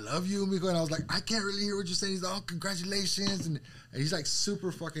 no, I love you, mijo. And I was like, I can't really hear what you're saying. He's like, oh, congratulations. And he's like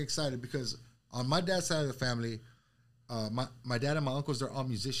super fucking excited because on my dad's side of the family, my dad and my uncles, they're all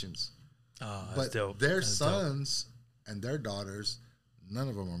musicians. Oh, that's But dope. their That's sons and their daughters, none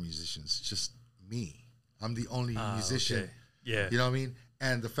of them are musicians. It's just me. I'm the only musician. okay. Yeah. You know what I mean?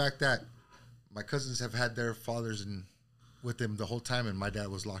 And the fact that my cousins have had their fathers with them the whole time, and my dad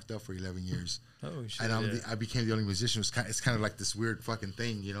was locked up for 11 years. Oh, shit. And I became the only musician. It's kind of like this weird fucking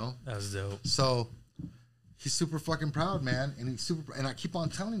thing, you know? That's dope. So he's super fucking proud, man. And I keep on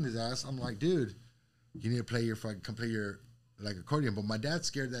telling his ass, I'm like, dude, you need to play come play your like accordion. But my dad's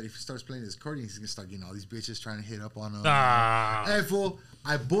scared that if he starts playing his accordion, he's gonna start getting all these bitches trying to hit up on him. Hey fool,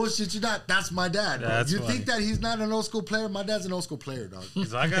 I bullshit you not. That's my dad. Bro. That's You funny. think that he's not an old school player? My dad's an old school player, dog.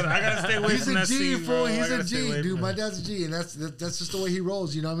 So I gotta stay away He's from a that G, scene, fool. bro. I He's a gotta stay G, away dude. from My it. dad's a G, and that's just the way he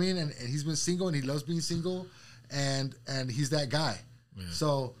rolls. You know what I mean? And he's been single, and he loves being single, and he's that guy. Yeah.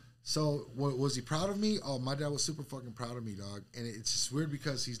 So was he proud of me? Oh, my dad was super fucking proud of me, dog. And it's just weird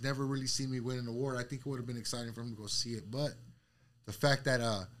because he's never really seen me win an award. I think it would have been exciting for him to go see it, but the fact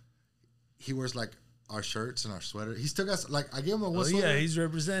that he wears like our shirts and our sweater, he still got like I gave him a one sweater. Yeah, he's The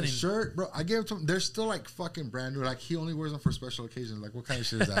representing. shirt, bro. I gave it to him. They're still like fucking brand new. Like he only wears them for special occasions. Like what kind of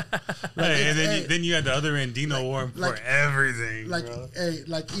shit is that? Hey, and then you had the other end, Dino wore him like- for everything, Like bro.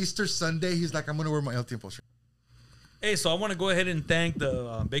 like Easter Sunday, he's like, I'm gonna wear my ILL Tiempo shirt. Hey, so I want to go ahead and thank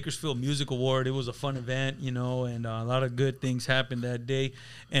the Bakersfield Music Award. It was a fun event, you know, and a lot of good things happened that day.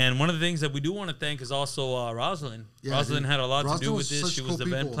 And one of the things that we do want to thank is also Rosalind. Yeah, Rosalind dude. had a lot to Rosalind do was with this. such She cool was the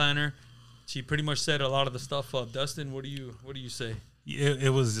event people. planner. She pretty much set a lot of the stuff up. Dustin, what do you say?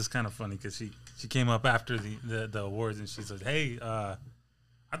 It was just kind of funny because she came up after the awards and she said, "Hey, I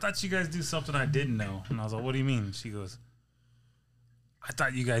thought you guys do something I didn't know." And I was like, "What do you mean?" She goes, "I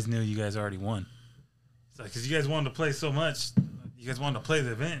thought you guys knew you guys already won." It's like, because you guys wanted to play so much, you guys wanted to play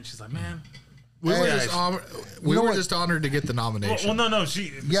the event. And she's like, "Man." We were Hey, just honored to get the nomination. Well, no.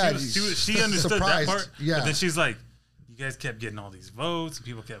 She understood that surprised. part. Yeah. But then she's like, "You guys kept getting all these votes, and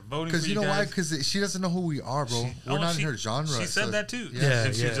people kept voting for Because you why? guys." Because she doesn't know who we are, bro. We're not in her genre. She said so- that too. Yeah,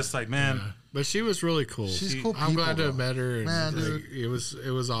 and she yeah. was just like, "Man, But she was really cool. She's cool. I'm glad to have bro. met her. And Man, like, it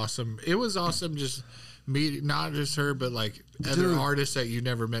was awesome. It was awesome just meeting not just her, but like other Dude. artists that you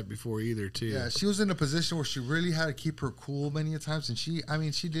never met before either too. Yeah, she was in a position where she really had to keep her cool many a times, and she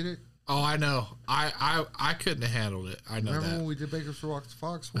did it. Oh, I know. I couldn't have handled it. I know Remember that. when we did Baker's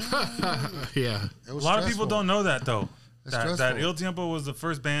Fox? Yeah. It A was lot of people stressful. don't know that though. It's That stressful. ILL Tiempo was the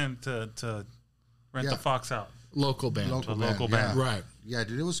first band to rent Yeah. the Fox out. Local band. Local band. Yeah. Right. Yeah,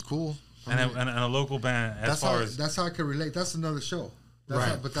 dude, it was cool. And a local band That's how I could relate. That's another show. That's Right.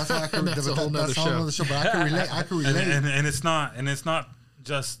 how, but that's how I can. That's a whole nother that's a whole show. nother show. But I can relate. I can relate. and it's not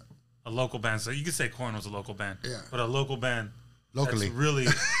just a local band. So you could say Korn was a local band. Yeah. But a local band Locally. that's really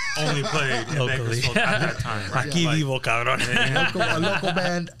only played in Locally. Bakersfield at that time. Right? Aquí Like- vivo, cabrón. a local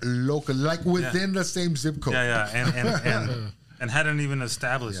band, local, like within the same zip code. Yeah, and hadn't even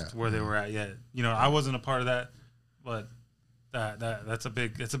established Yeah. where they were at yet. You know, I wasn't a part of that, but that's a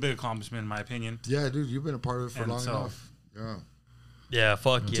big accomplishment in my opinion. Yeah, dude, you've been a part of it for And long so- enough. Yeah. Yeah,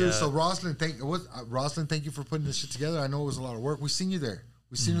 fuck yeah. Dude, so Rosalind, thank you for putting this shit together. I know it was a lot of work. We seen you there.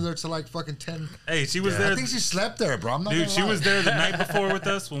 We seen her there till like fucking 10. Hey, she was I there. think she slept there, bro. I'm not Dude, gonna she lie. was there the night before with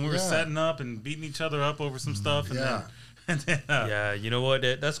us when we were Yeah. setting up and beating each other up over some stuff. And Yeah. then Yeah, you know what?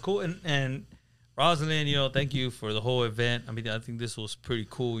 That's cool. And Rosalind, you know, thank you for the whole event. I mean, I think this was pretty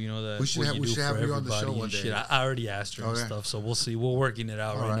cool. You know that We should what have- you we do should have for you on the show everybody one and day. shit. I already asked her and Okay. stuff, so we'll see. We're working it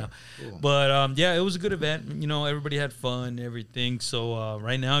out All right right. now. Cool. But yeah, it was a good event. You know, everybody had fun, and everything. So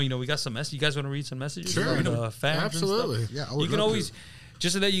right now, you know, we got some messages. You guys want to read some messages? Sure. from the fans? Absolutely. And stuff? Yeah, I would You can love always, to.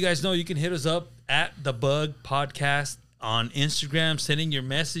 just to let you guys know, you can hit us up at The Bug Podcast on Instagram. Send in your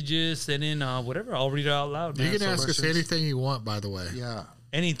messages. Send in whatever. I'll read it out loud. You man. can ask us questions. anything you want, by the way. Yeah.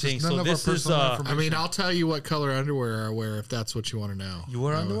 Anything. Just none So of our this is personal information. I mean, I'll tell you what color underwear I wear if that's what you want to know. you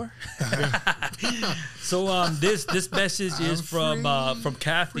wear underwear. So this message is from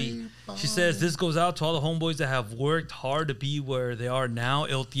Kathy. She says this goes out to all the homeboys that have worked hard to be where they are now.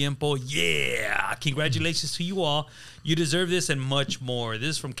 ILL Tiempo, yeah! Congratulations to you all. You deserve this and much more. This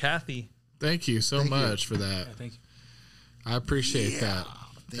is from Kathy. Thank you so much for that. Thank you. I appreciate that.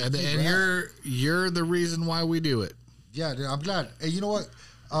 Thank And you, Brad. you're the reason why we do it. Yeah, dude, I'm glad. Hey, you know what?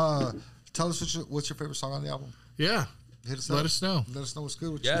 Tell us what's your favorite song on the album. Yeah. Hit us Let up. us know. Let us know what's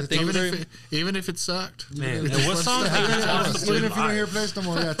good. What Yeah, you, thank you Even very even if it sucked. man, Even and what song? if you don't hear place no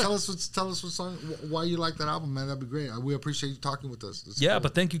more, yeah. Tell us what song, why you like that album, man. That'd be great. We appreciate you talking with us. That's Yeah, cool.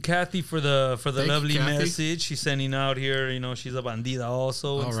 but thank you, Kathy, for the Thank you, lovely Kathy. message she's sending out here. You know, she's a bandida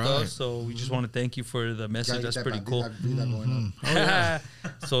also and All stuff. right. So we just want to thank you for the Gotta message. get That's that pretty bandita cool. vida going on.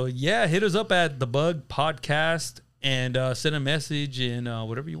 So yeah, hit us up at The Bug Podcast and send a message and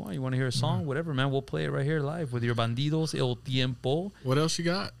whatever you want. You want to hear a song, whatever, man. We'll play it right here live with your bandidos, ILL Tiempo. What else you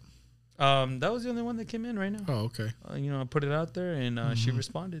got? That was the only one that came in right now. Oh, okay. You know, I put it out there and she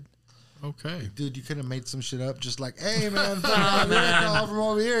responded. Okay. Dude, you could have made some shit up just like, hey, man, calling from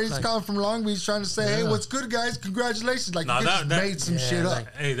over here. He's calling from Long Beach trying to say, hey, what's good, guys? Congratulations. Like, No, you that- just that- made some shit up.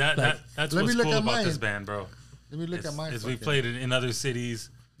 Hey, that's Let me what's look cool at about mine. this band, bro. Let me look at my Is we fucking- played it in other cities,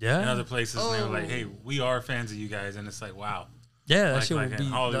 Yeah. in other places, and they were like, Oh. "Hey, we are fans of you guys," and it's like, wow. Yeah, that Like, shit like will in be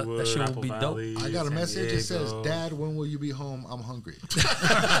Hollywood, that shit will Apple be dope. Valley, I got a San message that says, Diego. Dad, when will you be home? I'm hungry.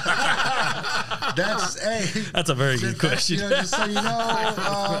 That's a very good just- question. You know, just so you know,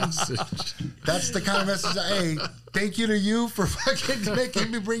 that's the kind of message. Hey, thank you to you for fucking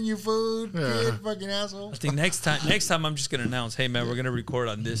making me bring you food, kid, fucking asshole. I think next time I'm just gonna announce, hey man, we're gonna record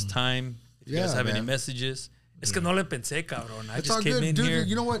on this time. If you guys Yeah, have any man. messages, es que no le pensé, cabrón. I It's just all came good, in dude. here.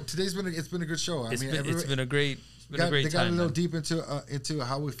 You know what? Today's been it's been a good show. It's been a great they got a time. little Man. deep into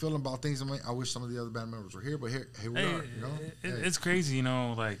how we feel about things. I wish some of the other band members were here, but here we Hey, are. You know, it's crazy, you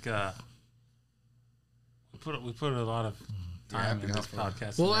know. Like we put a lot of time in this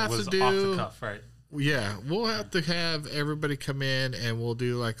podcast. We'll and it have to was do- off the cuff, right? Yeah, we'll have to have everybody come in and we'll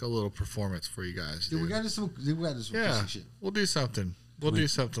do like a little performance for you guys. dude, we got to do some. We got to do some yeah, kissing shit. we'll do something. We'll do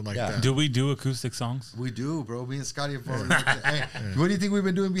something like Yeah. that. Do we do acoustic songs? We do, bro. Me and Scotty have hey, what do you think we've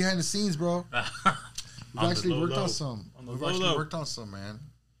been doing behind the scenes, bro? We've On the actually low worked low. on some. On the We've low actually low. worked on some, man.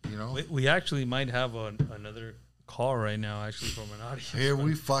 You know, We actually might have another call right now, actually from an audience. here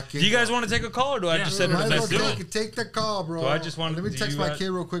we fucking. Do you guys want to take a call, or do I Yeah. just send Might them a as well message? take the call, bro. Do I just want- Let me do text you my got- kid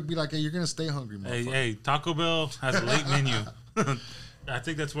real quick. Be like, hey, you're gonna stay hungry, Hey, motherfucker. hey, Taco Bell has a late menu. I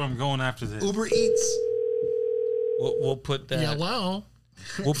think that's where I'm going after this. Uber Eats. We'll put that. Hello.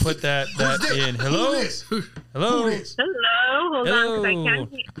 We'll put that in. Hello. Who this? Hello. Who this? Hello, hold on, 'cause I Hello. can't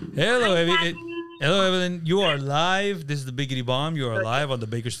hear. Hello. Hi, Have you, Kathy. Hello, Evelyn. You are live. This is the Biggity Bomb. You are live on the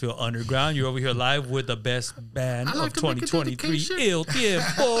Bakersfield Underground. You're over here live with the best band of 2023, ILL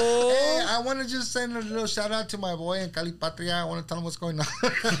Tiempo. Hey, I want to just send a little shout out to my boy in Cali Patria. I want to tell him what's going on.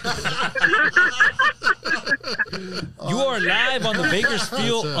 You are live on the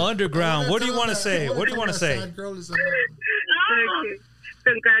Bakersfield Underground. What do you want to say? What do you want to say?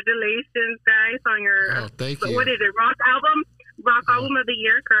 Congratulations, guys, on your thank you. What is it? Rock album of the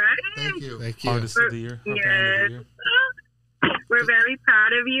year, correct? Thank you. Thank you. Artist of the year. Yes. We're very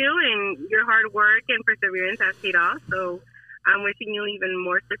proud of you, and your hard work and perseverance has paid off. So I'm wishing you even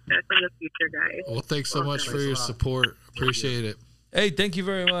more success in the future, guys. Well, thanks so much for your support. Appreciate it. Hey, thank you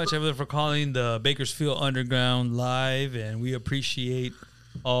very much, Evelyn, for calling the Bakersfield Underground live, and we appreciate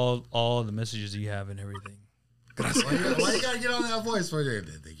all the messages you have and everything. Why you gotta get on that voice for you?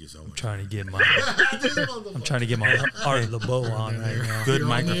 Thank you so much. I'm trying to get my Art LeBeau on right now. Good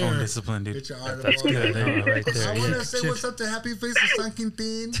microphone discipline, dude. Get your art That's good. Right there. I want Yeah. to say what's up to Happy Face of San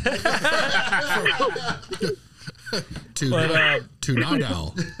Quintin. To Night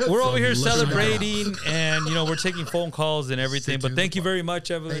Owl. We're over here Listen celebrating, and we're taking phone calls and everything. But thank you very much,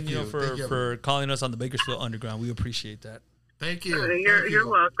 Evelyn, Thank you. Thank you. for calling us on the Bakersfield Underground. We appreciate that. Thank you. You're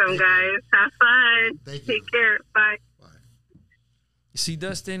welcome, guys. Have fun. Thank you. Take care. Bye. You see,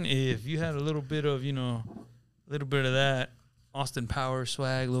 Dustin, if you had a little bit of that Austin Power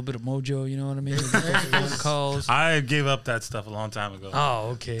swag, a little bit of mojo, you know what I mean? Phone calls. I gave up that stuff a long time ago. Oh,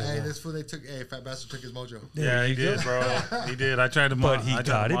 okay. Hey, well, this fool they took. Hey, Fat Bastard took his mojo. Yeah, he did, bro. He did. I tried to, but he I tried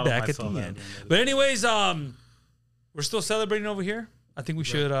got to it model back at the myself end. out. But anyways, we're still celebrating over here. I think we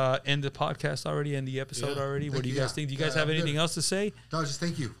should end the podcast already, end the episode already. What do you guys think? Do you guys have anything else to say? No, just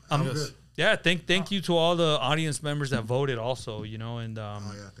thank you. I'm good. Yeah, thank you to all the audience members that voted also, and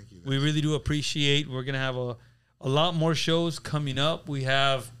Thank you. we really do appreciate. We're going to have a lot more shows coming up. We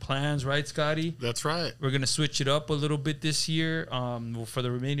have plans, right, Scotty? That's right. We're going to switch it up a little bit this year. For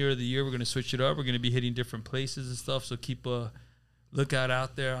the remainder of the year, we're going to switch it up. We're going to be hitting different places and stuff, so keep a lookout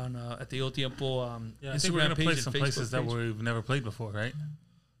out there on at the ILL Tiempo I think we're Instagram gonna page play and some Facebook places that page. we've never played before, right?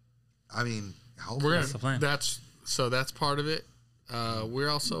 I mean, We're That's the plan. That's part of it. We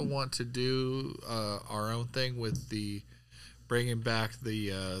also want to do our own thing with the bringing back the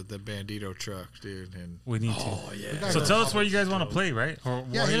Bandito truck, dude. And We need to. Oh, yeah. So tell us where you guys want to play, right? Or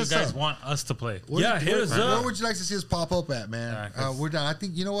Yeah, where hit you us guys up. want us to play. Hit us up. Where would you like to see us pop up at, man? Yeah, 'cause- We're done. I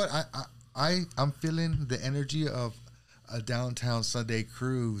think you know what I'm feeling the energy of a downtown Sunday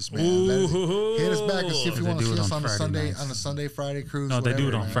cruise, man. Hit us back and see if you They want to do see it us on on a Friday Sunday nights. Friday cruise. No, they do it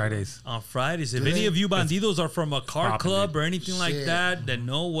whatever, on man. Fridays. On Fridays, if Do any they? of you bandidos are from a car Poppin', club dude. or anything like Shit. that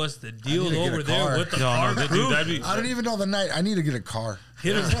know what's the deal need to get a over there car. with the No, car dude, crew, that'd be. I don't even know the night. I need to get a car.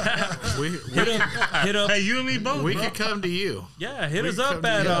 hit us hit up. Hey, you and me both. we bro. could come to you. Yeah, hit We us could up come to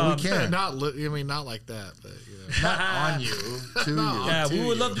at you. Yeah, we can. Not like that, but On you, to you. Yeah, we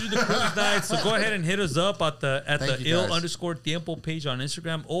would love to do the cruise night. So go ahead and hit us up at the Thank you, guys. IL_Tiempo page on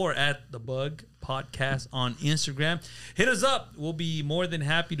Instagram or at the Bug Podcast on Instagram. Hit us up. We'll be more than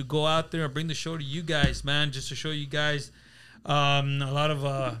happy to go out there and bring the show to you guys, man. Just to show you guys a lot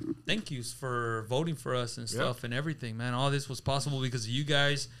of thank yous for voting for us and stuff and everything, man. All this was possible because of you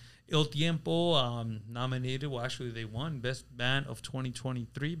guys. ILL Tiempo nominated. Well, actually, they won Best Band of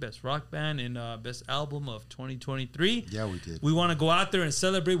 2023, Best Rock Band, and Best Album of 2023. Yeah, we did. We want to go out there and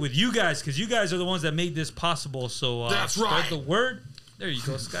celebrate with you guys because you guys are the ones that made this possible. So That's spread right. the word. There you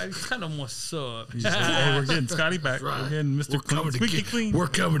go, Scotty. Kind of what's up. Hey, we're getting Scotty back. right. We're getting Mr. Clean. Squeaky clean. We're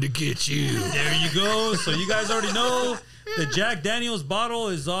coming to get you. There you go. So you guys already know the Jack Daniels bottle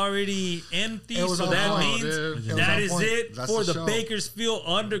is already empty. It was So on that point, means dude. It was that on is point. it That's for the show. Bakersfield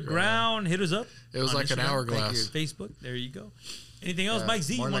Underground. Hit us up. It was on like an Instagram, hourglass. Facebook. There you go. Anything else, Mike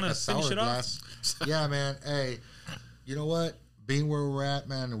Z? You More want like to a finish sour it off? glass. Yeah, man. Hey, you know what? Being where we're at,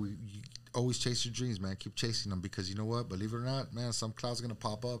 man, you always chase your dreams, man. Keep chasing them because you know what? Believe it or not, man, some cloud's gonna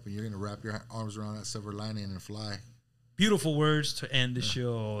pop up and you're gonna wrap your arms around that silver lining and fly. Beautiful words to end the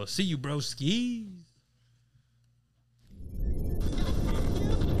show. See you, broskies.